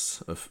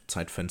kurzes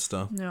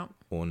Zeitfenster. Ja.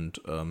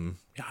 Und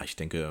ich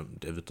denke,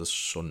 der wird das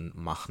schon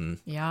machen.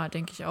 Ja,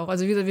 denke ich auch.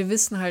 Also wie gesagt, wir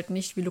wissen halt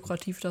nicht, wie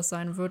lukrativ das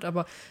sein wird,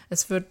 aber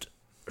es wird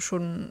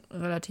schon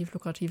relativ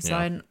lukrativ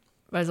sein,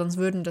 weil sonst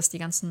würden das die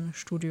ganzen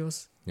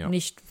Studios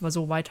nicht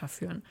so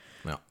weiterführen.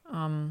 Ja.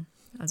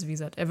 Also wie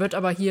gesagt, er wird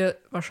aber hier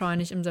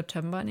wahrscheinlich im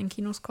September in den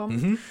Kinos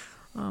kommen.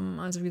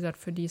 Also wie gesagt,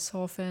 für die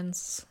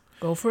Saw-Fans,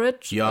 go for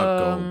it.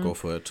 Ja, go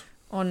for it.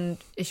 Und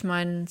ich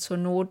meine, zur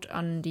Not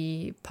an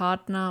die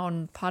Partner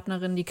und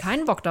Partnerinnen, die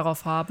keinen Bock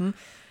darauf haben,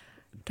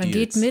 dann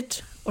geht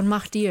mit und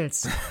macht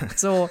Deals.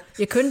 So,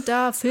 ihr könnt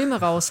da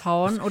Filme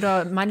raushauen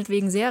oder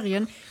meinetwegen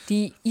Serien,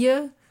 die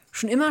ihr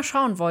schon immer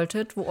schauen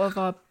wolltet, wo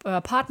euer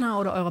Partner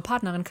oder eure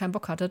Partnerin keinen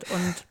Bock hattet,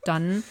 und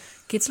dann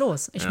geht's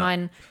los. Ich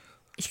meine,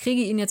 ich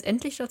kriege ihn jetzt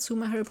endlich dazu,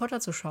 mal Harry Potter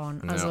zu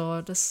schauen.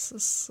 Also das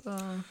ist,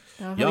 da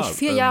habe ich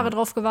 4 Jahre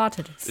drauf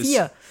gewartet.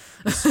 4.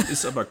 Es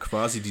ist aber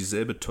quasi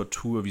dieselbe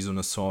Tortur wie so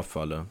eine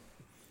Saw-Falle.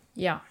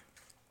 Ja,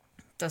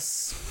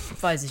 das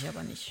weiß ich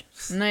aber nicht.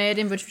 Nee,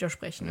 dem würde ich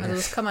widersprechen. Also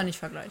das kann man nicht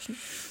vergleichen.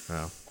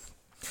 Ja.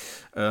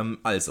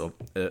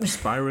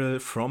 Spiral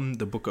from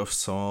the Book of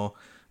Saw,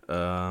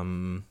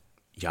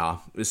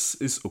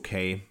 ist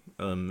okay.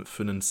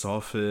 Für einen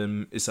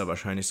Saw-Film ist er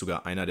wahrscheinlich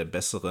sogar einer der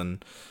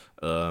besseren.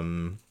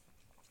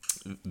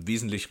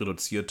 Wesentlich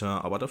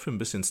reduzierter, aber dafür ein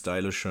bisschen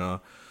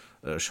stylischer.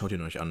 Schaut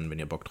ihn euch an, wenn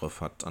ihr Bock drauf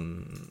habt.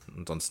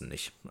 Ansonsten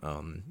nicht.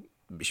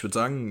 Ich würde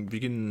sagen, wir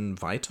gehen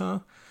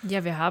weiter.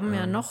 Ja, wir haben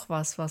ja noch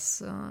was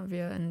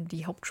wir in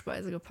die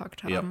Hauptspeise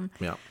gepackt haben.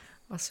 Ja.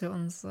 Was wir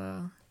uns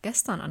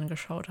gestern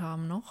angeschaut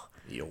haben noch.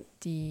 Jo.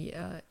 Die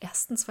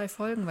ersten 2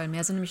 Folgen, weil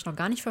mehr sind nämlich noch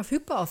gar nicht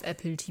verfügbar auf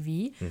Apple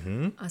TV.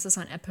 Es ist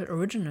ein Apple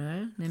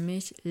Original,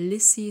 nämlich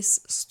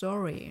Lissy's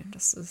Story.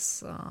 Das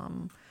ist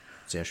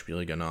sehr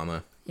schwieriger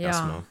Name. Ja,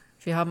 erstmal.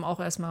 Wir haben auch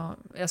erstmal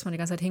die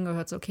ganze Zeit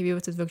hingehört, so, okay, wie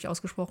wird es jetzt wirklich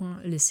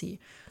ausgesprochen? Lissy.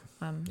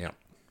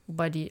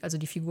 Wobei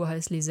die Figur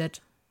heißt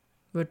Lisette,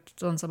 wird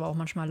sonst aber auch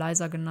manchmal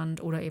Liza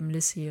genannt oder eben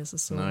Lissy. Es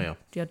ist so,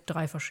 die hat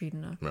 3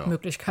 verschiedene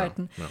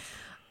Möglichkeiten.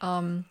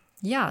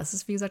 Es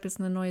ist wie gesagt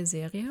jetzt eine neue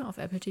Serie auf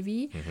Apple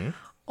TV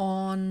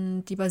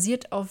und die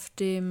basiert auf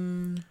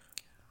dem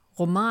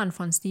Roman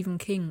von Stephen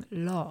King,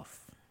 Love,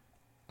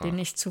 den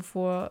ich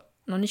zuvor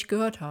noch nicht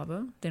gehört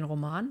habe, den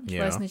Roman. Ich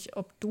weiß nicht,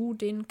 ob du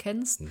den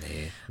kennst.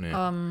 Nee.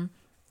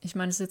 Ich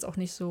meine, es ist jetzt auch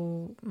nicht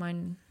so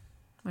mein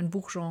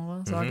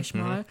Buchgenre, sage ich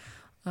mal.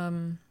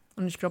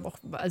 Und ich glaube auch,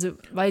 also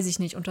weiß ich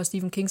nicht, unter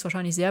Stephen King ist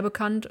wahrscheinlich sehr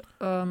bekannt.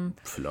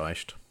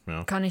 Vielleicht.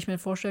 Ja. Kann ich mir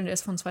vorstellen, der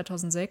ist von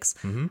 2006.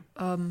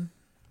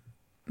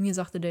 Mir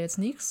sagte der jetzt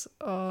nichts,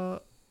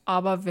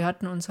 aber wir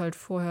hatten uns halt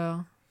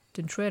vorher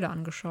den Trailer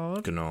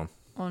angeschaut. Genau.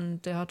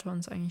 Und der hatte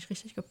uns eigentlich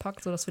richtig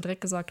gepackt, sodass wir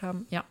direkt gesagt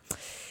haben, ja,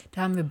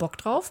 da haben wir Bock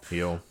drauf.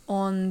 Jo.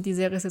 Und die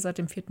Serie ist jetzt seit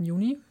dem 4.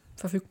 Juni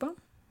verfügbar.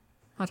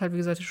 Hat halt, wie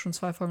gesagt, schon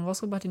 2 Folgen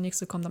rausgebracht. Die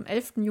nächste kommt am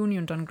 11. Juni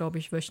und dann, glaube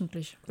ich,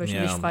 wöchentlich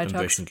freitags. Im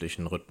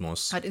wöchentlichen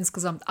Rhythmus. Hat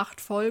insgesamt 8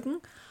 Folgen.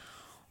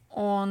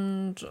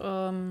 Und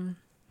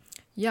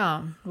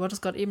ja, du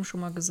hattest gerade eben schon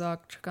mal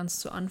gesagt, ganz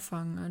zu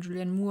Anfang,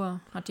 Julianne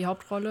Moore hat die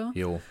Hauptrolle.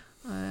 Jo.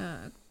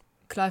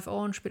 Clive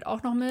Owen spielt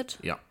auch noch mit.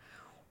 Ja.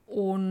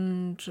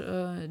 Und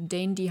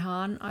Dane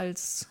DeHaan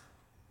als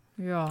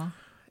sich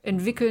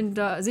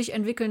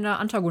entwickelnder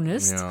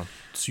Antagonist. Ja,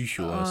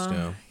 Psycho heißt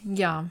der.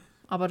 Ja,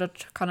 aber das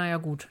kann er ja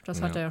gut.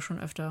 Das hat er ja schon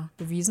öfter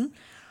bewiesen.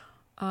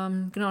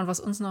 Genau, und was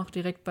uns noch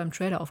direkt beim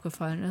Trailer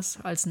aufgefallen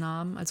ist, als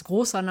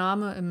großer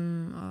Name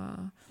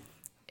im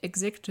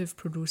Executive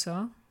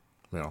Producer,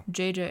 Ja.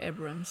 J.J.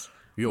 Abrams.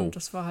 Jo. Und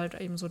das war halt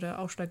eben so der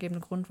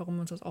ausschlaggebende Grund, warum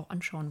wir uns das auch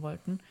anschauen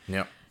wollten.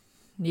 Ja.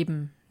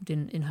 Neben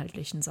den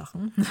inhaltlichen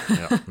Sachen.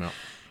 Ja.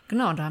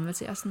 Genau, und da haben wir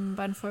jetzt die ersten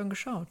 2 Folgen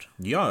geschaut.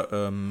 Ja,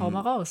 Hau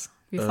mal raus.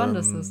 Wie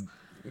fandest du es?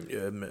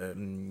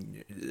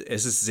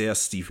 Es ist sehr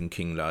Stephen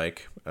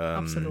King-like.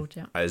 Absolut,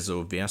 ja.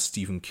 Also wer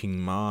Stephen King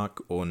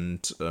mag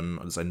und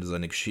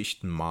seine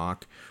Geschichten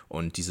mag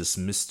und dieses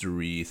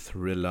Mystery,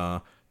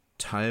 Thriller,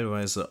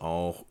 teilweise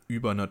auch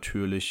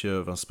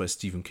Übernatürliche, was bei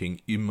Stephen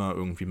King immer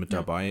irgendwie mit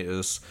dabei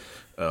ist,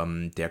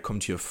 der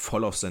kommt hier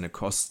voll auf seine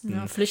Kosten.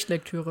 Ja,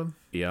 Pflichtlektüre.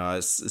 Ja,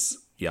 es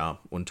ist,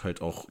 und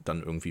halt auch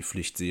dann irgendwie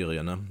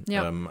Pflichtserie, ne?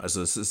 Ja.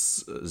 Also es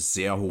ist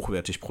sehr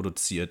hochwertig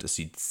produziert, es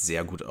sieht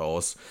sehr gut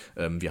aus.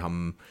 Wir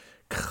haben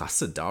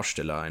krasse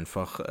Darsteller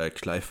einfach,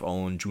 Clive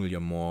Owen,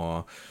 Julianne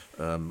Moore,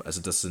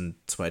 also das sind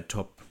 2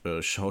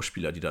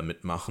 Top-Schauspieler, die da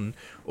mitmachen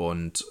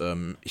und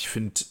ich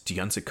finde die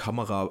ganze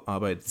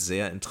Kameraarbeit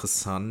sehr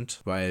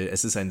interessant, weil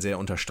es ist ein sehr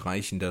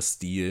unterstreichender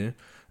Stil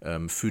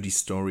für die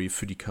Story,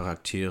 für die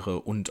Charaktere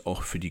und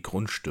auch für die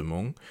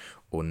Grundstimmung.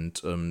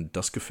 Und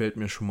das gefällt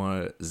mir schon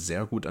mal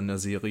sehr gut an der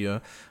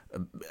Serie.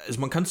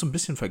 Also man kann es so ein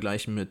bisschen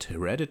vergleichen mit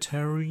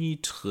Hereditary,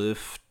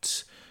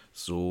 trifft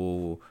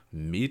so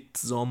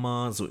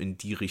Midsommar, so in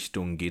die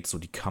Richtung geht so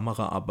die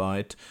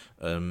Kameraarbeit.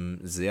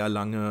 Sehr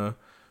lange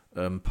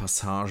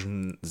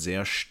Passagen,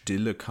 sehr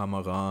stille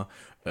Kamera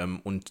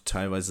und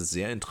teilweise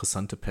sehr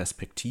interessante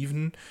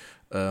Perspektiven.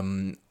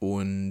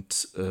 Und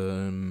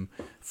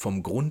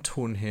vom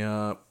Grundton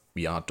her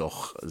ja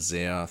doch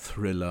sehr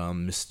Thriller,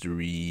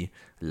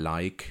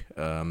 Mystery-like.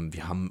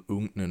 Wir haben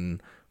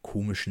irgendeinen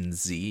komischen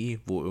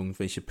See, wo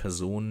irgendwelche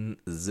Personen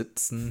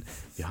sitzen.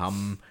 Wir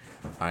haben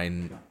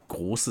ein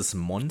großes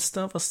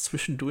Monster, was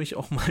zwischendurch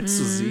auch mal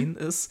zu sehen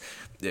ist.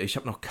 Ich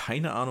habe noch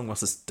keine Ahnung,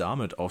 was es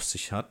damit auf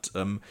sich hat.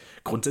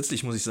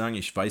 Grundsätzlich muss ich sagen,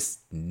 ich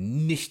weiß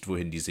nicht,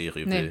 wohin die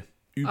Serie will.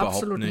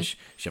 Überhaupt nicht.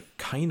 Ich habe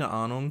keine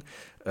Ahnung.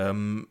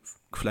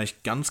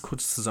 Vielleicht ganz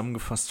kurz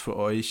zusammengefasst für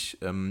euch.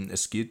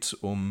 Es geht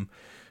um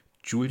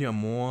Julianne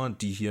Moore,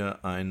 die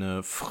hier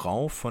eine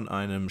Frau von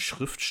einem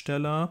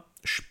Schriftsteller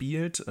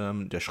spielt.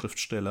 Der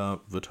Schriftsteller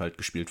wird halt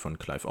gespielt von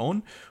Clive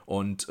Owen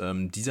und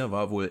dieser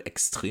war wohl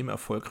extrem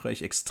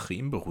erfolgreich,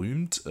 extrem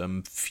berühmt.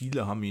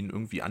 Viele haben ihn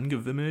irgendwie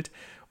angewimmelt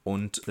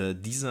und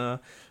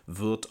dieser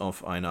wird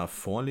auf einer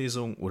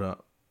Vorlesung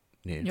oder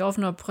Ja, auf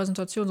einer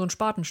Präsentation, so ein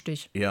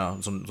Spatenstich. Ja,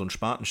 so ein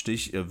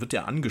Spatenstich, wird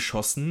er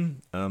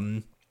angeschossen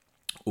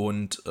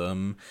und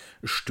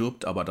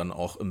stirbt aber dann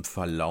auch im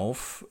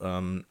Verlauf.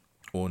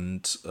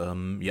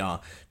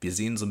 Wir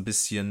sehen so ein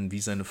bisschen, wie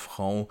seine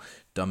Frau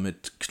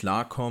damit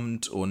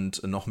klarkommt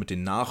und noch mit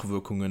den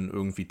Nachwirkungen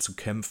irgendwie zu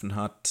kämpfen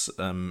hat.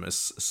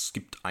 Es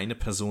gibt eine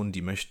Person,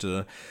 die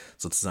möchte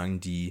sozusagen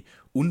die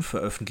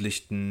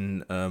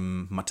unveröffentlichten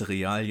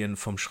Materialien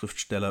vom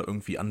Schriftsteller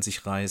irgendwie an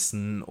sich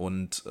reißen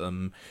und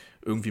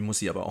irgendwie muss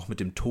sie aber auch mit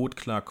dem Tod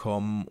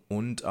klarkommen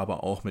und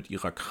aber auch mit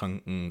ihrer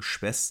kranken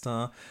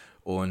Schwester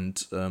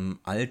und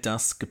all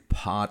das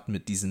gepaart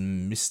mit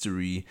diesem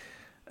Mystery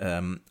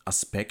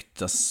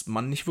Aspekt, dass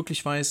man nicht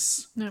wirklich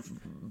weiß,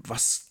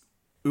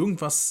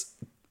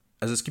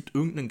 also es gibt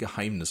irgendein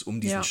Geheimnis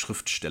um diesen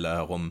Schriftsteller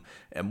herum.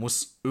 Er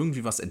muss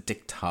irgendwie was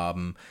entdeckt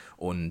haben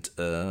und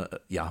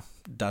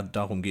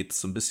darum geht es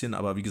so ein bisschen,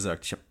 aber wie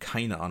gesagt, ich habe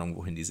keine Ahnung,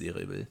 wohin die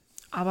Serie will.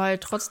 Aber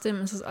halt trotzdem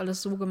ist es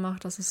alles so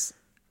gemacht, dass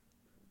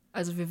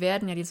also wir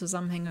werden ja die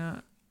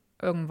Zusammenhänge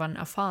irgendwann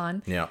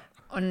erfahren. Ja.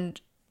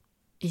 Und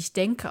ich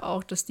denke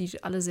auch, dass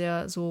die alle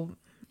sehr so,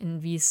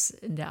 wie es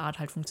in der Art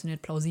halt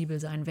funktioniert, plausibel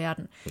sein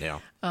werden. Ja.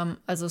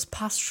 Also es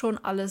passt schon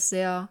alles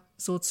sehr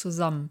so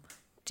zusammen,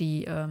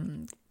 die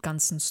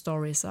ganzen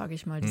Storys, sage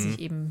ich mal, die sich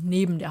eben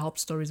neben der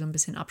Hauptstory so ein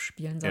bisschen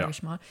abspielen, sage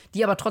ich mal,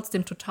 die aber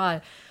trotzdem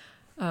total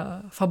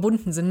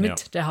verbunden sind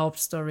mit der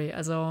Hauptstory.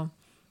 Also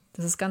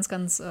das ist ganz,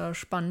 ganz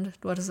spannend.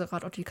 Du hattest ja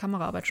gerade auch die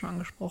Kameraarbeit schon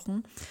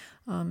angesprochen,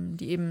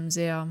 die eben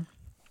sehr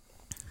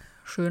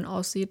schön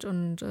aussieht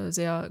und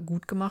sehr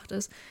gut gemacht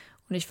ist.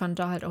 Und ich fand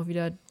da halt auch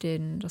wieder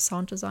das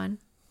Sounddesign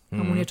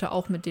harmonierte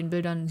auch mit den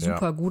Bildern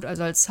super gut.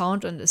 Also als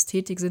Sound und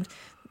Ästhetik sind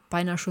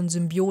beinahe schon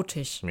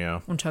symbiotisch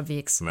Ja.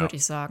 unterwegs, Ja. würde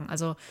ich sagen.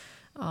 Also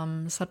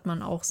das hat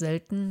man auch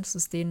selten. Das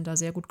ist denen da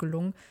sehr gut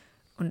gelungen.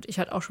 Und ich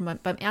hatte auch schon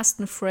beim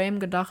ersten Frame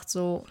gedacht,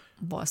 so,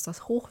 boah, ist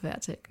das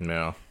hochwertig.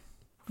 Ja.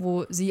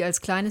 Wo sie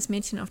als kleines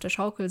Mädchen auf der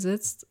Schaukel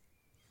sitzt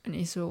und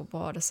ich so,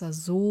 boah, das sah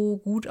so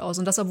gut aus.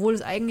 Und das, obwohl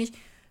es eigentlich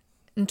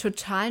ein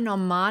total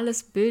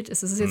normales Bild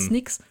ist. Es ist jetzt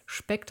nichts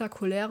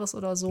Spektakuläres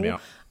oder so.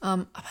 Ja.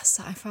 Aber es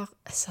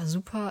sah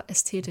super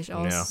ästhetisch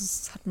aus. Ja.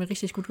 Es hat mir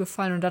richtig gut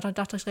gefallen. Und da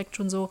dachte ich direkt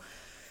schon so,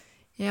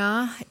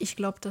 ja, ich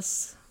glaube,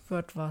 das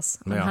wird was.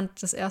 Ja.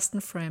 Anhand des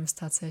ersten Frames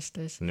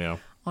tatsächlich. Ja.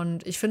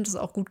 Und ich finde es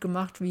auch gut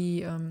gemacht,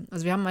 wie,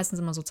 also wir haben meistens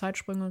immer so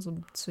Zeitsprünge,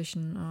 so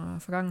zwischen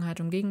Vergangenheit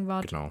und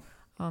Gegenwart. Genau.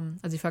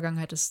 Also die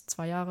Vergangenheit ist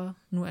 2 Jahre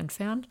nur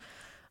entfernt.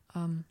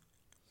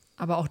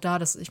 Aber auch da,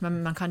 ich meine,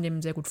 man kann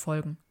dem sehr gut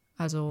folgen.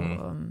 Also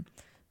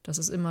das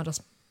ist immer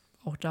das,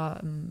 auch da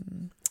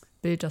im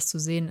Bild, das zu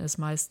sehen ist,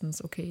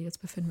 meistens, okay,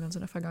 jetzt befinden wir uns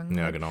in der Vergangenheit.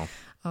 Ja, genau.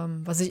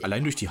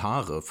 Allein durch die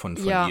Haare von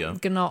ja, ihr.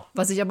 Genau.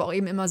 Was ich aber auch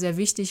eben immer sehr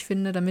wichtig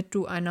finde, damit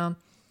du einer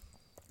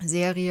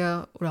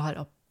Serie oder halt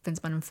auch, wenn es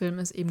bei einem Film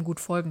ist, eben gut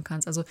folgen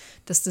kannst. Also,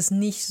 dass das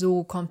nicht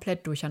so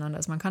komplett durcheinander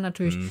ist. Man kann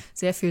natürlich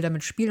sehr viel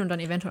damit spielen und dann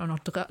eventuell auch noch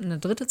eine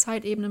dritte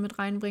Zeitebene mit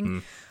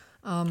reinbringen.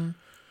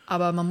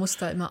 Aber man muss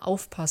da immer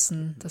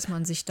aufpassen, dass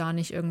man sich da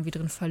nicht irgendwie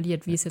drin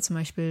verliert, wie es jetzt zum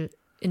Beispiel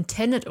in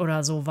Tenet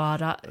oder so war.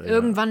 Da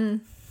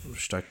irgendwann.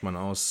 Steigt man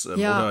aus.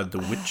 Ja. Oder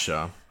The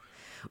Witcher.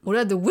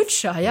 Oder The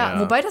Witcher, ja. Ja.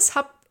 Wobei das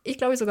habe ich,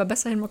 glaube ich, sogar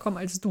besser hinbekommen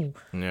als du.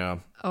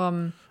 Ja.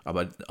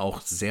 Aber auch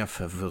sehr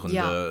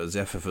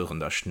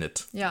verwirrender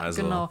Schnitt. Ja,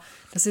 also, genau.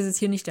 Das ist jetzt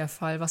hier nicht der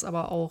Fall, was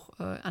aber auch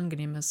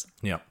angenehm ist.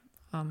 Ja.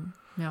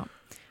 Ja.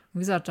 Wie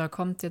gesagt,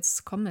 kommt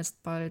jetzt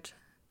bald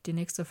die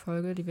nächste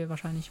Folge, die wir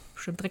wahrscheinlich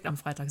bestimmt direkt am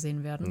Freitag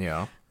sehen werden.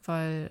 Ja.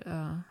 Weil,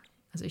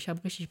 also ich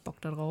habe richtig Bock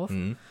darauf.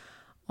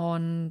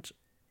 Und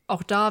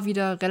auch da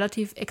wieder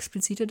relativ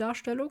explizite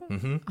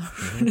Darstellungen.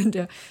 In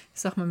der, ich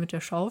sag mal, mit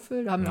der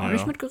Schaufel. Da haben wir auch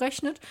nicht mit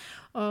gerechnet,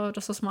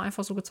 dass das mal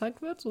einfach so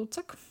gezeigt wird. So,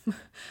 zack.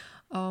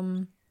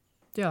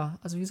 Ja,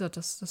 also wie gesagt,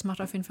 das macht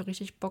auf jeden Fall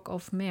richtig Bock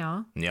auf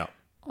mehr. Ja.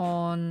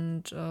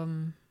 Und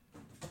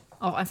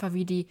auch einfach,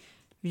 wie die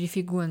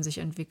Figuren sich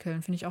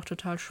entwickeln, finde ich auch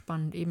total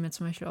spannend. Eben jetzt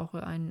zum Beispiel auch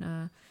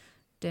ein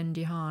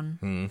Dandy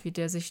Hahn, wie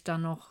der sich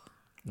dann noch,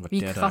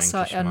 wie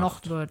krasser er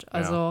noch wird.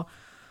 Also,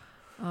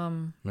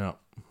 ja.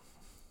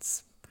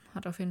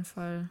 Hat auf jeden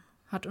Fall,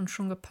 hat uns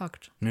schon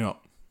gepackt. Ja,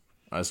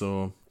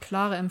 also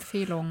klare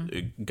Empfehlung.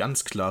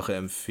 Ganz klare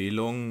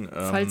Empfehlung.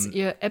 Falls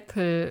ihr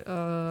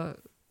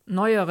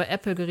neuere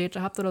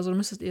Apple-Geräte habt oder so, dann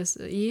müsstet ihr es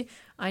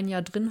ein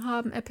Jahr drin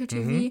haben, Apple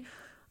TV.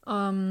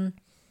 Und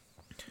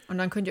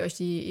dann könnt ihr euch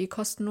die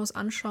kostenlos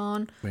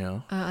anschauen.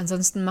 Ja.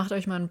 Ansonsten macht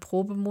euch mal einen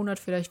Probemonat,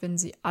 vielleicht wenn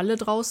sie alle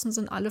draußen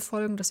sind, alle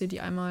Folgen, dass ihr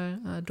die einmal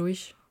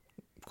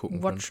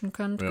watchen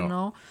könnt. Ja.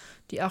 Genau.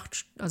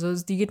 Also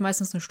die geht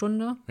meistens eine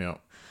Stunde. Ja.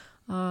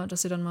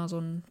 Dass ihr dann mal so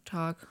einen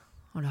Tag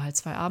oder halt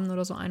 2 Abende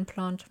oder so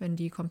einplant, wenn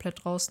die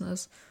komplett draußen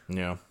ist.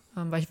 Ja.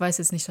 Weil ich weiß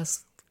jetzt nicht,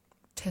 das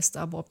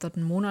Testabo, ob das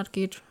einen Monat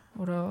geht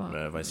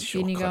oder weiß ich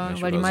weniger. auch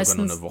nicht. Weil oder die meisten,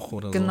 sogar nur eine Woche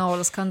oder so. Genau,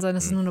 das kann sein,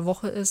 dass es nur eine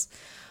Woche ist.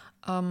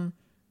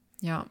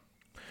 Ja,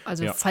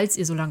 also falls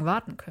ihr so lange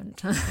warten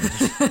könnt.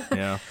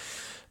 Ja.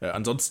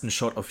 Ansonsten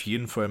schaut auf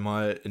jeden Fall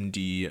mal in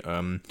die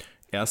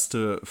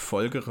erste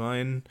Folge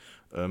rein.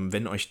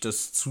 Wenn euch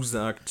das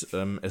zusagt,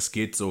 es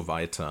geht so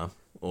weiter.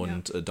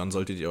 Und dann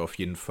solltet ihr auf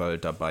jeden Fall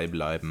dabei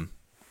bleiben.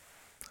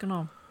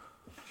 Genau.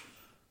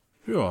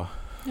 Ja.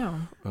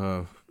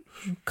 Ja.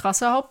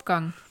 Krasser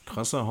Hauptgang.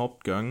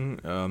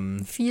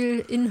 Viel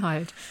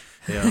Inhalt.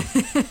 Ja.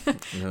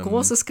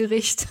 Großes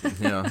Gericht.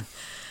 Ja.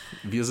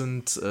 Wir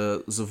sind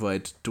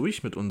soweit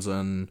durch mit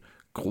unseren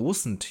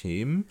großen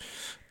Themen.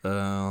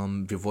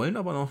 Wir wollen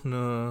aber noch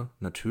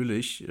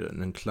natürlich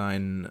einen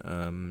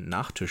kleinen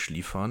Nachtisch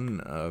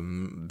liefern.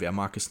 Wer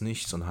mag es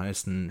nicht, so einen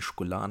heißen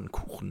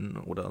Schokoladenkuchen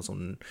oder so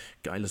ein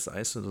geiles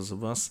Eis oder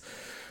sowas.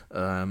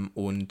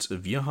 Und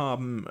wir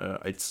haben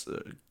als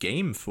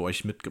Game für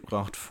euch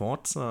mitgebracht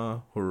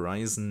Forza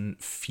Horizon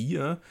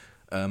 4,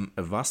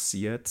 was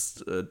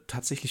jetzt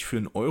tatsächlich für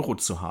 1 Euro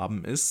zu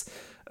haben ist.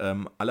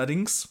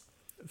 Allerdings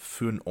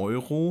für 1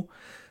 Euro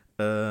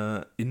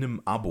in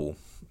einem Abo.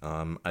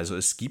 Also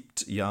es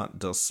gibt ja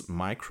das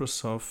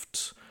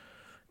Microsoft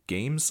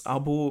Games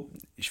Abo.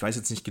 Ich weiß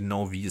jetzt nicht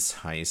genau, wie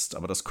es heißt,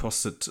 aber das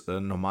kostet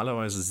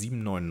normalerweise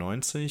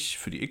 7,99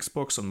 für die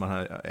Xbox und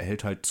man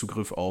erhält halt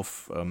Zugriff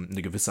auf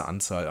eine gewisse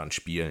Anzahl an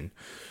Spielen.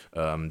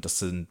 Das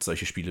sind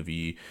solche Spiele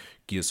wie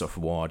Gears of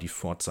War, die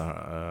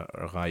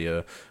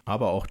Forza-Reihe,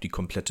 aber auch die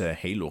komplette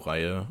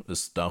Halo-Reihe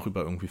ist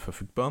darüber irgendwie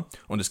verfügbar.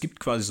 Und es gibt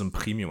quasi so ein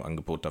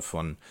Premium-Angebot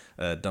davon.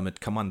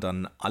 Damit kann man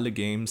dann alle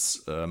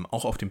Games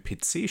auch auf dem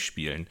PC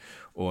spielen.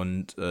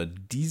 Und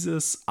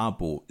dieses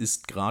Abo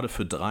ist gerade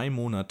für 3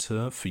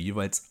 Monate für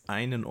jeweils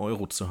 1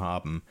 Euro zu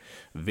haben.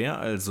 Wer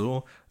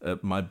also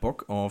mal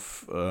Bock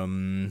auf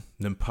ein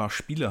paar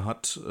Spiele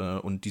hat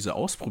und diese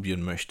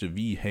ausprobieren möchte,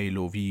 wie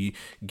Halo, wie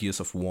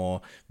Gears of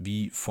War,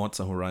 wie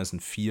Forza Horizon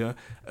 4,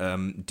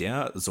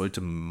 der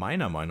sollte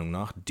meiner Meinung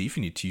nach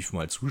definitiv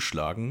mal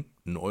zuschlagen.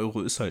 1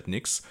 Euro ist halt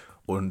nix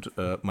und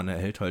man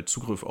erhält halt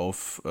Zugriff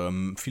auf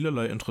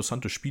vielerlei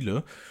interessante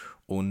Spiele.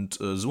 Und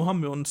so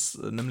haben wir uns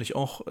nämlich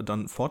auch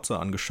dann Forza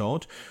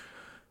angeschaut.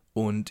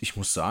 Und ich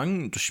muss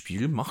sagen, das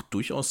Spiel macht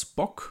durchaus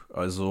Bock.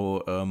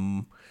 Also,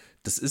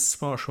 das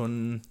ist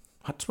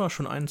hat zwar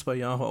schon 1, 2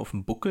 Jahre auf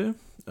dem Buckel,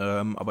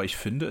 aber ich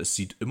finde, es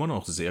sieht immer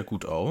noch sehr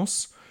gut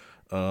aus.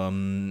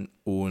 Und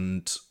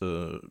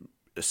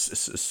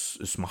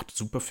es macht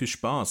super viel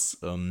Spaß.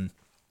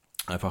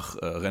 Einfach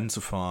Rennen zu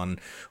fahren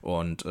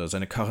und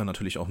seine Karre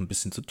natürlich auch ein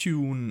bisschen zu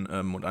tunen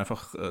und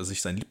einfach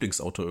sich sein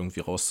Lieblingsauto irgendwie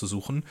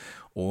rauszusuchen.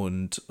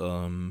 Und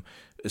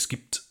es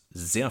gibt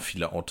sehr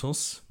viele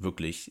Autos,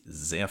 wirklich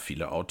sehr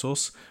viele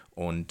Autos,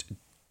 und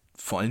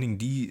vor allen Dingen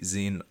die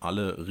sehen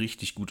alle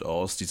richtig gut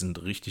aus, die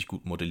sind richtig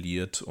gut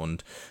modelliert,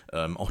 und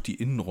auch die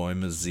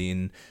Innenräume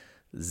sehen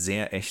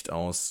sehr echt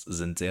aus,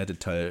 sind sehr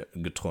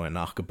detailgetreu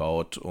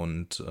nachgebaut,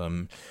 und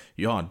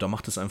ja, da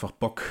macht es einfach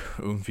Bock,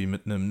 irgendwie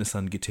mit einem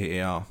Nissan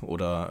GT-R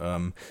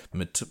oder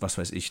mit, was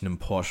weiß ich, einem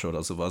Porsche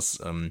oder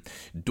sowas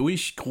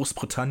durch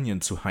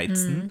Großbritannien zu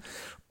heizen.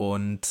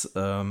 Und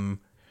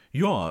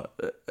ja,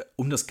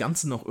 um das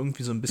Ganze noch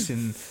irgendwie so ein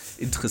bisschen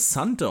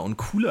interessanter und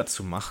cooler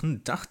zu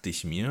machen, dachte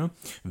ich mir,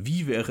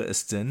 wie wäre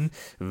es denn,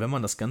 wenn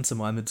man das Ganze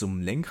mal mit so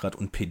einem Lenkrad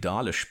und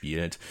Pedale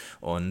spielt?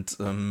 Und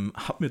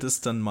habe mir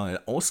das dann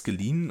mal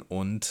ausgeliehen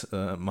und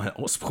mal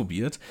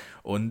ausprobiert.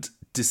 Und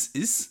das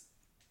ist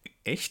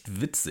echt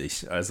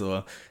witzig.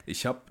 Also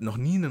ich habe noch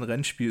nie ein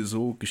Rennspiel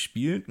so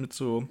gespielt, mit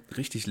so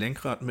richtig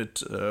Lenkrad,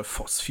 mit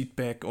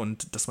Force-Feedback,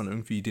 und dass man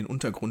irgendwie den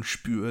Untergrund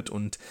spürt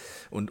und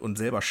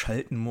selber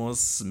schalten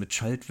muss, mit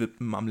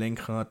Schaltwippen am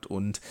Lenkrad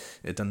und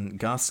dann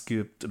Gas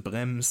gibt,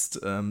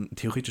 bremst.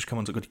 Theoretisch kann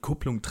man sogar die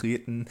Kupplung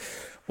treten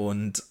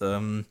und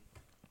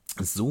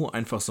so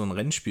einfach so ein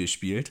Rennspiel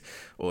spielt,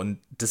 und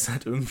das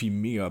hat irgendwie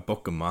mega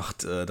Bock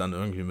gemacht, dann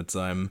irgendwie mit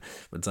seinem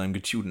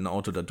getunten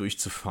Auto da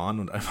durchzufahren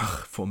und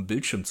einfach vorm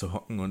Bildschirm zu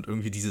hocken und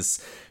irgendwie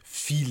dieses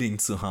Feeling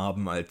zu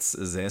haben, als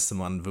säße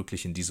man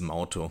wirklich in diesem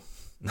Auto.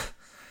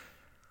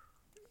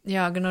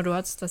 Ja, genau, du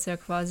hast das ja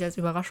quasi als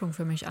Überraschung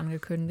für mich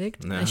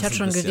angekündigt. Ja, ich hatte so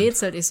schon ein bisschen.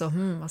 gerätselt, ich so,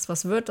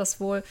 was wird das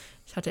wohl?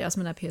 Ich hatte erst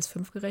mit einer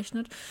PS5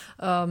 gerechnet,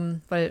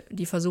 weil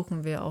die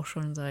versuchen wir auch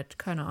schon seit,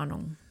 keine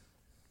Ahnung,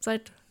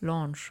 seit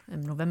Launch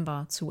im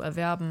November zu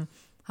erwerben,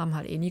 haben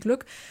halt nie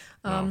Glück.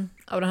 Ja.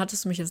 Aber dann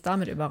hattest du mich jetzt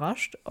damit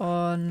überrascht,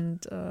 und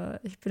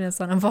ich bin jetzt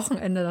dann am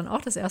Wochenende dann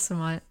auch das erste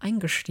Mal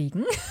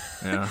eingestiegen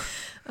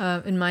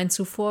Ja. in meinen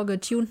zuvor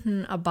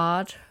getunten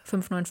Abarth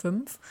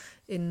 595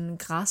 in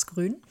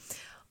Grasgrün.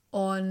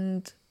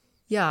 Und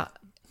ja,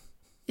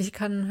 ich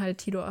kann halt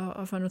Tito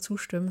einfach nur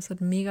zustimmen. Es hat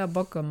mega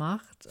Bock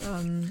gemacht.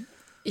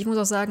 Ich muss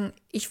auch sagen,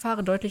 ich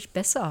fahre deutlich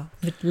besser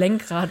mit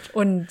Lenkrad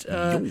und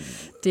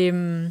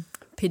dem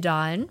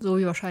Pedalen, so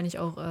wie wahrscheinlich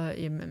auch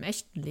eben im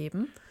echten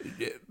Leben.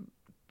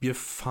 Wir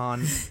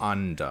fahren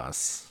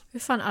anders.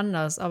 Wir fahren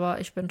anders, aber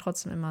ich bin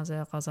trotzdem immer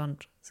sehr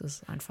rasant. Es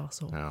ist einfach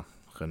so. Ja,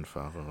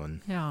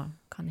 Rennfahrerin. Ja,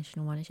 kann ich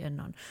nun mal nicht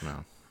ändern.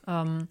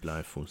 Ja.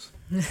 Bleifuß.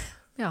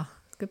 Ja,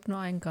 es gibt nur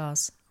ein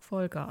Gas.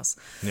 Vollgas.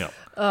 Ja.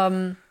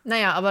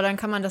 Naja, aber dann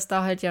kann man das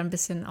da halt ja ein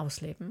bisschen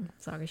ausleben,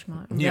 sage ich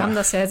mal. Und wir Ja. haben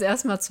das ja jetzt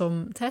erstmal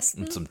zum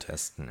Testen, Zum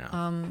Testen,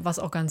 ja. was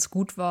auch ganz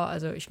gut war.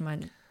 Also ich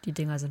meine, die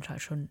Dinger sind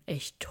halt schon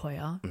echt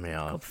teuer.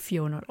 Ja. Ich glaube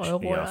 400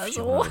 Euro Ja, oder 400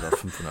 so. oder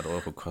 500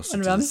 Euro kostet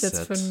Und wir haben es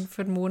dieses jetzt Set.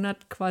 für einen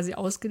Monat quasi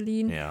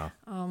ausgeliehen. Ja.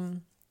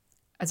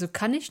 Also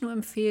kann ich nur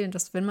empfehlen,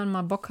 dass wenn man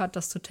mal Bock hat,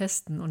 das zu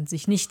testen und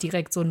sich nicht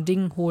direkt so ein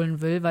Ding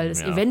holen will, weil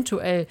es Ja.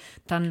 eventuell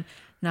dann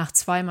nach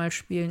 2-mal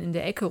Spielen in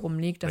der Ecke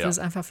rumliegt, dafür Ja. ist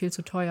es einfach viel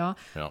zu teuer.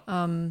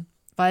 Ja.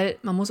 Weil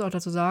man muss auch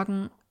dazu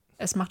sagen,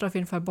 es macht auf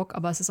jeden Fall Bock,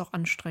 aber es ist auch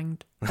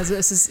anstrengend. Also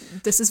das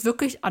ist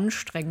wirklich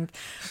anstrengend,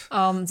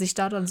 sich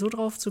da dann so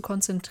drauf zu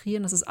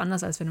konzentrieren. Das ist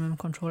anders, als wenn du mit dem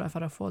Controller einfach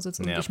davor sitzt.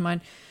 Und Ja. ich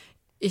meine,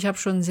 ich habe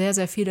schon sehr,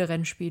 sehr viele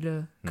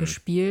Rennspiele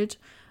gespielt.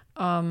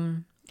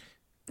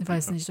 Ich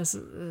weiß nicht, das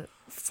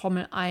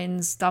Formel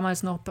 1,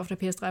 damals noch auf der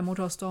PS3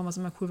 Motorstorm, was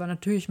immer cool war,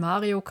 natürlich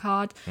Mario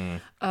Kart.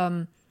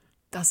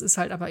 Das ist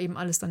halt aber eben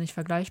alles dann nicht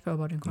vergleichbar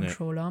über den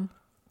Controller.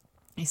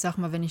 Ich sag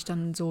mal, wenn ich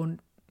dann so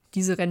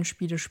diese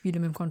Rennspiele spiele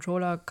mit dem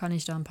Controller, kann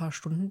ich da ein paar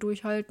Stunden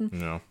durchhalten.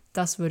 Ja.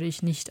 Das würde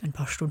ich nicht ein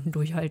paar Stunden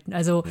durchhalten.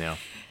 Also Ja.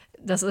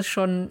 das ist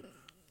schon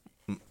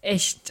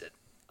echt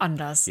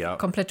anders. Ja.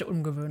 Komplette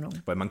Umgewöhnung.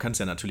 Weil man kann es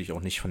ja natürlich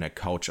auch nicht von der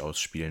Couch aus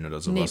spielen oder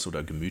sowas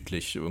oder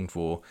gemütlich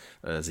irgendwo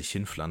sich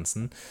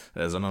hinpflanzen,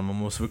 sondern man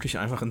muss wirklich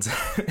einfach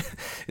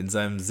in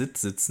seinem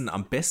Sitz sitzen,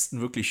 am besten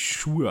wirklich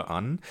Schuhe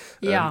an,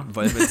 Ja.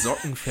 weil mit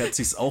Socken fährt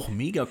sich's auch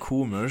mega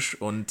komisch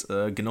und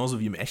genauso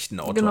wie im echten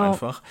Auto Genau.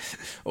 einfach.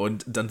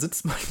 Und dann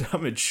sitzt man da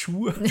mit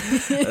Schuhe,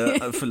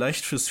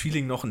 vielleicht fürs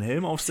Feeling noch einen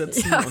Helm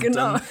aufsetzen Ja,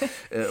 genau.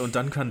 und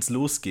dann kann es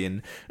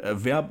losgehen.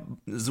 Wer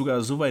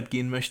sogar so weit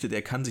gehen möchte,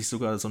 der kann sich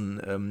sogar so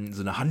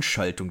eine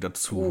Handschaltung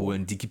dazu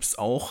holen. Die gibt's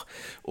auch.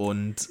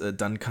 Und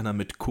dann kann er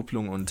mit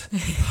Kupplung und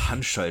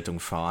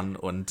Handschaltung fahren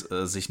und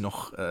sich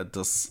noch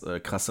das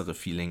krassere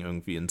Feeling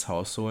irgendwie ins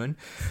Haus holen.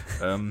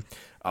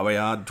 Aber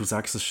ja, du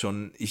sagst es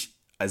schon,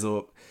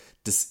 also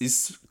das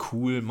ist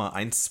cool, mal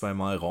 1-2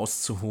 Mal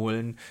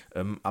rauszuholen,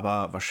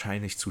 aber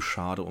wahrscheinlich zu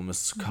schade, um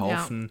es zu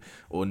kaufen. Ja.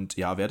 Und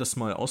ja, wer das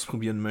mal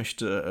ausprobieren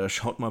möchte,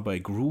 schaut mal bei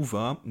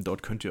Groover.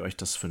 Dort könnt ihr euch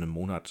das für einen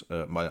Monat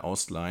mal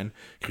ausleihen,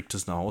 kriegt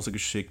es nach Hause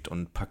geschickt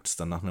und packt es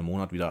dann nach einem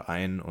Monat wieder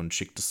ein und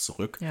schickt es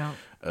zurück. Ja.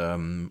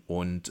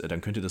 Und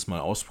dann könnt ihr das mal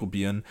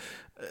ausprobieren.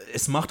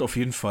 Es macht auf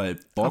jeden Fall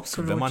Bock,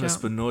 absolut, wenn man es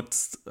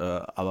benutzt,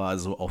 aber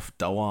so auf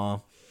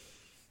Dauer,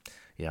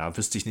 ja,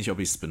 wüsste ich nicht, ob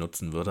ich es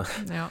benutzen würde.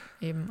 Ja,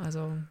 eben,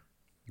 also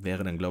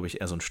wäre dann, glaube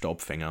ich, eher so ein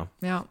Staubfänger.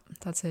 Ja,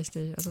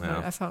 tatsächlich. Also weil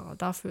einfach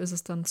dafür ist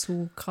es dann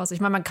zu krass. Ich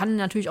meine, man kann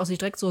natürlich auch sich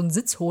direkt so einen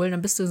Sitz holen,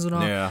 dann bist du in so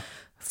einer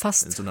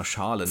fast in so einer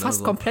Schale, fast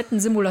so kompletten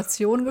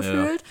Simulation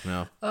gefühlt.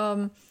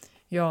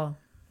 Ja.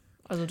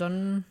 Also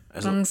dann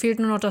fehlt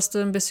nur noch, dass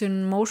du ein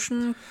bisschen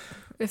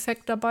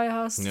Motion-Effekt dabei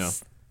hast. Ja.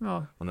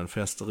 Und dann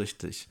fährst du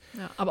richtig.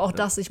 Ja, aber auch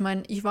das, ich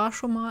meine, ich war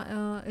schon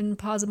mal in ein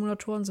paar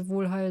Simulatoren,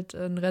 sowohl halt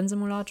ein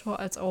Rennsimulator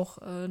als auch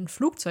ein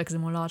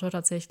Flugzeugsimulator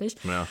tatsächlich.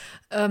 Ja.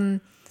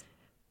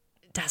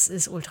 Das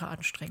ist ultra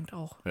anstrengend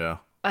auch.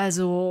 Ja.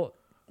 Also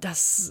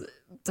das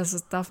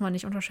darf man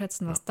nicht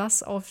unterschätzen, was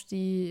das auf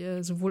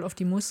sowohl auf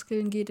die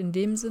Muskeln geht in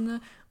dem Sinne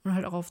und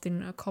halt auch auf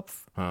den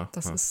Kopf.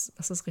 Das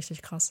ist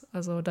richtig krass.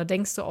 Also da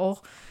denkst du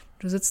auch,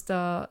 du sitzt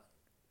da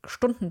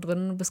Stunden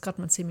drin, bist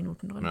gerade mal 10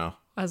 Minuten drin. Ja.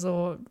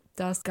 Also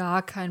da ist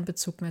gar kein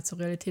Bezug mehr zur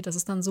Realität. Das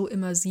ist dann so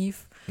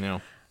immersiv.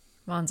 Ja.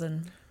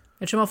 Wahnsinn.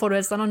 Jetzt stell mal vor, du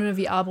hättest dann noch eine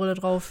VR-Brille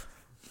drauf,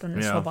 dann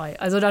ist vorbei.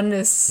 Also dann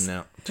ist...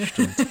 Ja, das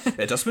stimmt.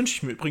 Das wünsche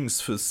ich mir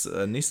übrigens fürs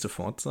nächste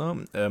Forza.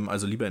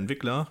 Also lieber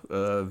Entwickler,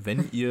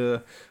 wenn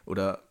ihr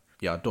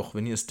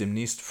wenn ihr es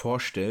demnächst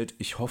vorstellt,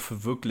 ich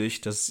hoffe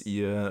wirklich, dass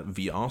ihr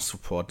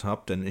VR-Support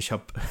habt, denn ich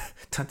habe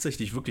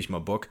tatsächlich wirklich mal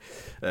Bock,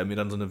 mir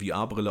dann so eine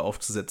VR-Brille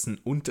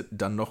aufzusetzen und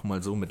dann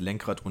nochmal so mit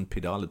Lenkrad und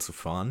Pedale zu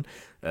fahren.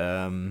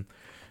 Da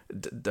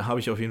habe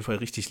ich auf jeden Fall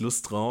richtig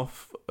Lust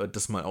drauf,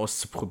 das mal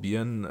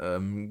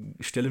auszuprobieren.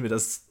 Stelle mir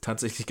das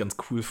tatsächlich ganz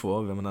cool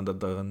vor, wenn man dann da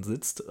daran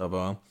sitzt,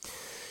 aber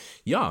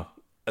ja,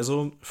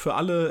 also für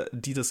alle,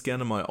 die das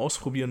gerne mal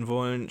ausprobieren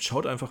wollen,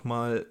 schaut einfach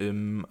mal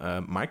im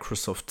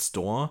Microsoft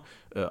Store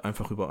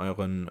einfach über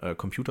euren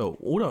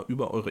Computer oder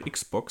über eure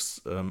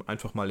Xbox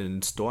einfach mal in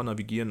den Store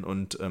navigieren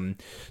und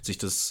sich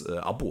das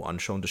Abo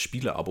anschauen, das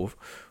Spiele-Abo.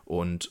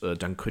 Und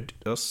dann könnt ihr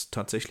das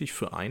tatsächlich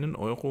für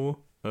 €1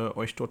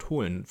 euch dort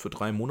holen. Für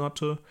 3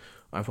 Monate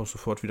einfach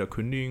sofort wieder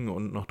kündigen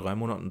und nach 3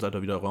 Monaten seid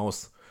ihr wieder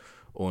raus.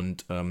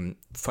 Und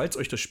falls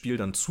euch das Spiel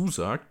dann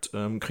zusagt,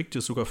 kriegt ihr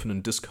es sogar für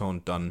einen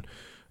Discount dann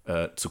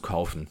zu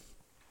kaufen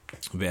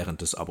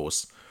während des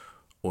Abos.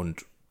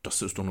 Und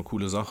das ist doch eine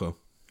coole Sache.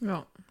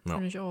 Ja,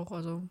 finde ich auch.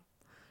 Also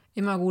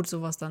immer gut,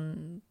 sowas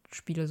dann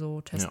Spiele so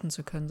testen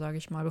zu können, sage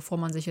ich mal, bevor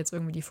man sich jetzt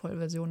irgendwie die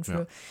Vollversion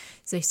für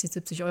 60,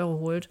 70 €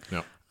 holt.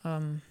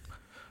 Ja.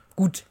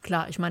 Gut,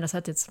 klar, ich meine, das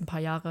hat jetzt ein paar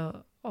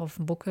Jahre auf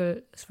dem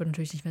Buckel. Es wird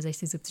natürlich nicht mehr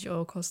 60, 70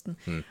 € kosten,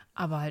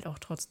 aber halt auch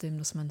trotzdem,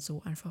 dass man es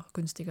so einfach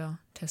günstiger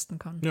testen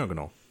kann. Ja,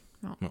 genau.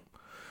 Ja.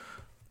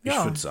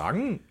 Ich würde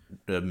sagen,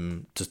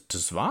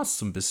 das war's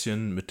so ein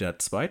bisschen mit der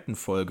zweiten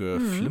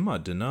Folge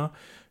Flimmerdinner.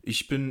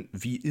 Ich bin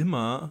wie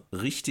immer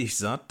richtig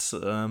satt,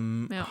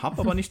 habe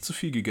aber nicht zu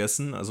viel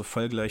gegessen, also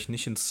fall gleich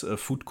nicht ins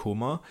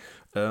Foodkoma.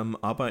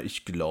 Aber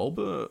ich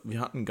glaube, wir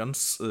hatten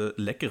ganz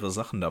leckere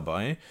Sachen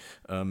dabei.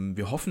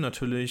 Wir hoffen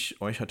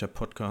natürlich, euch hat der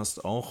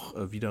Podcast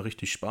auch wieder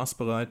richtig Spaß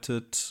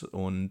bereitet.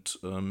 Und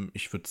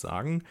ich würde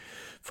sagen,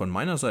 von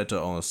meiner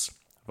Seite aus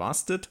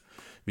war's das.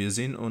 Wir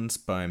sehen uns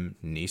beim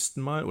nächsten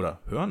Mal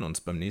oder hören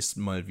uns beim nächsten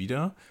Mal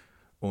wieder.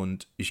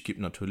 Und ich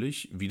gebe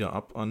natürlich wieder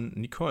ab an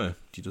Nicole,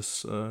 die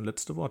das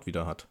letzte Wort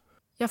wieder hat.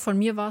 Ja, von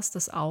mir war es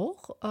das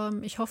auch.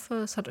 Ich hoffe,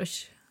 es hat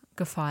euch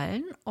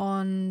gefallen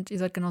und ihr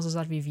seid genauso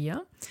satt wie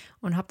wir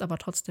und habt aber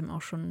trotzdem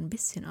auch schon ein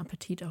bisschen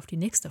Appetit auf die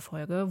nächste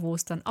Folge, wo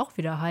es dann auch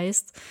wieder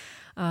heißt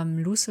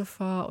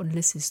Lucifer und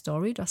Lizzies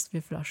Story, das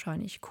wir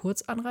wahrscheinlich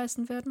kurz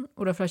anreißen werden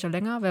oder vielleicht auch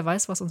länger. Wer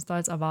weiß, was uns da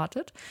jetzt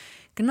erwartet.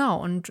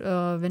 Genau, und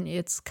wenn ihr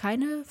jetzt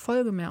keine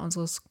Folge mehr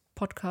unseres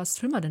Podcasts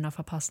Flimmerdinner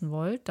verpassen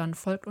wollt, dann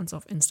folgt uns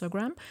auf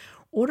Instagram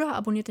oder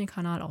abonniert den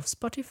Kanal auf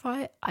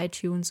Spotify,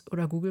 iTunes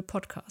oder Google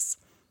Podcasts.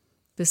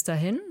 Bis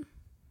dahin,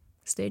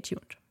 stay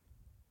tuned.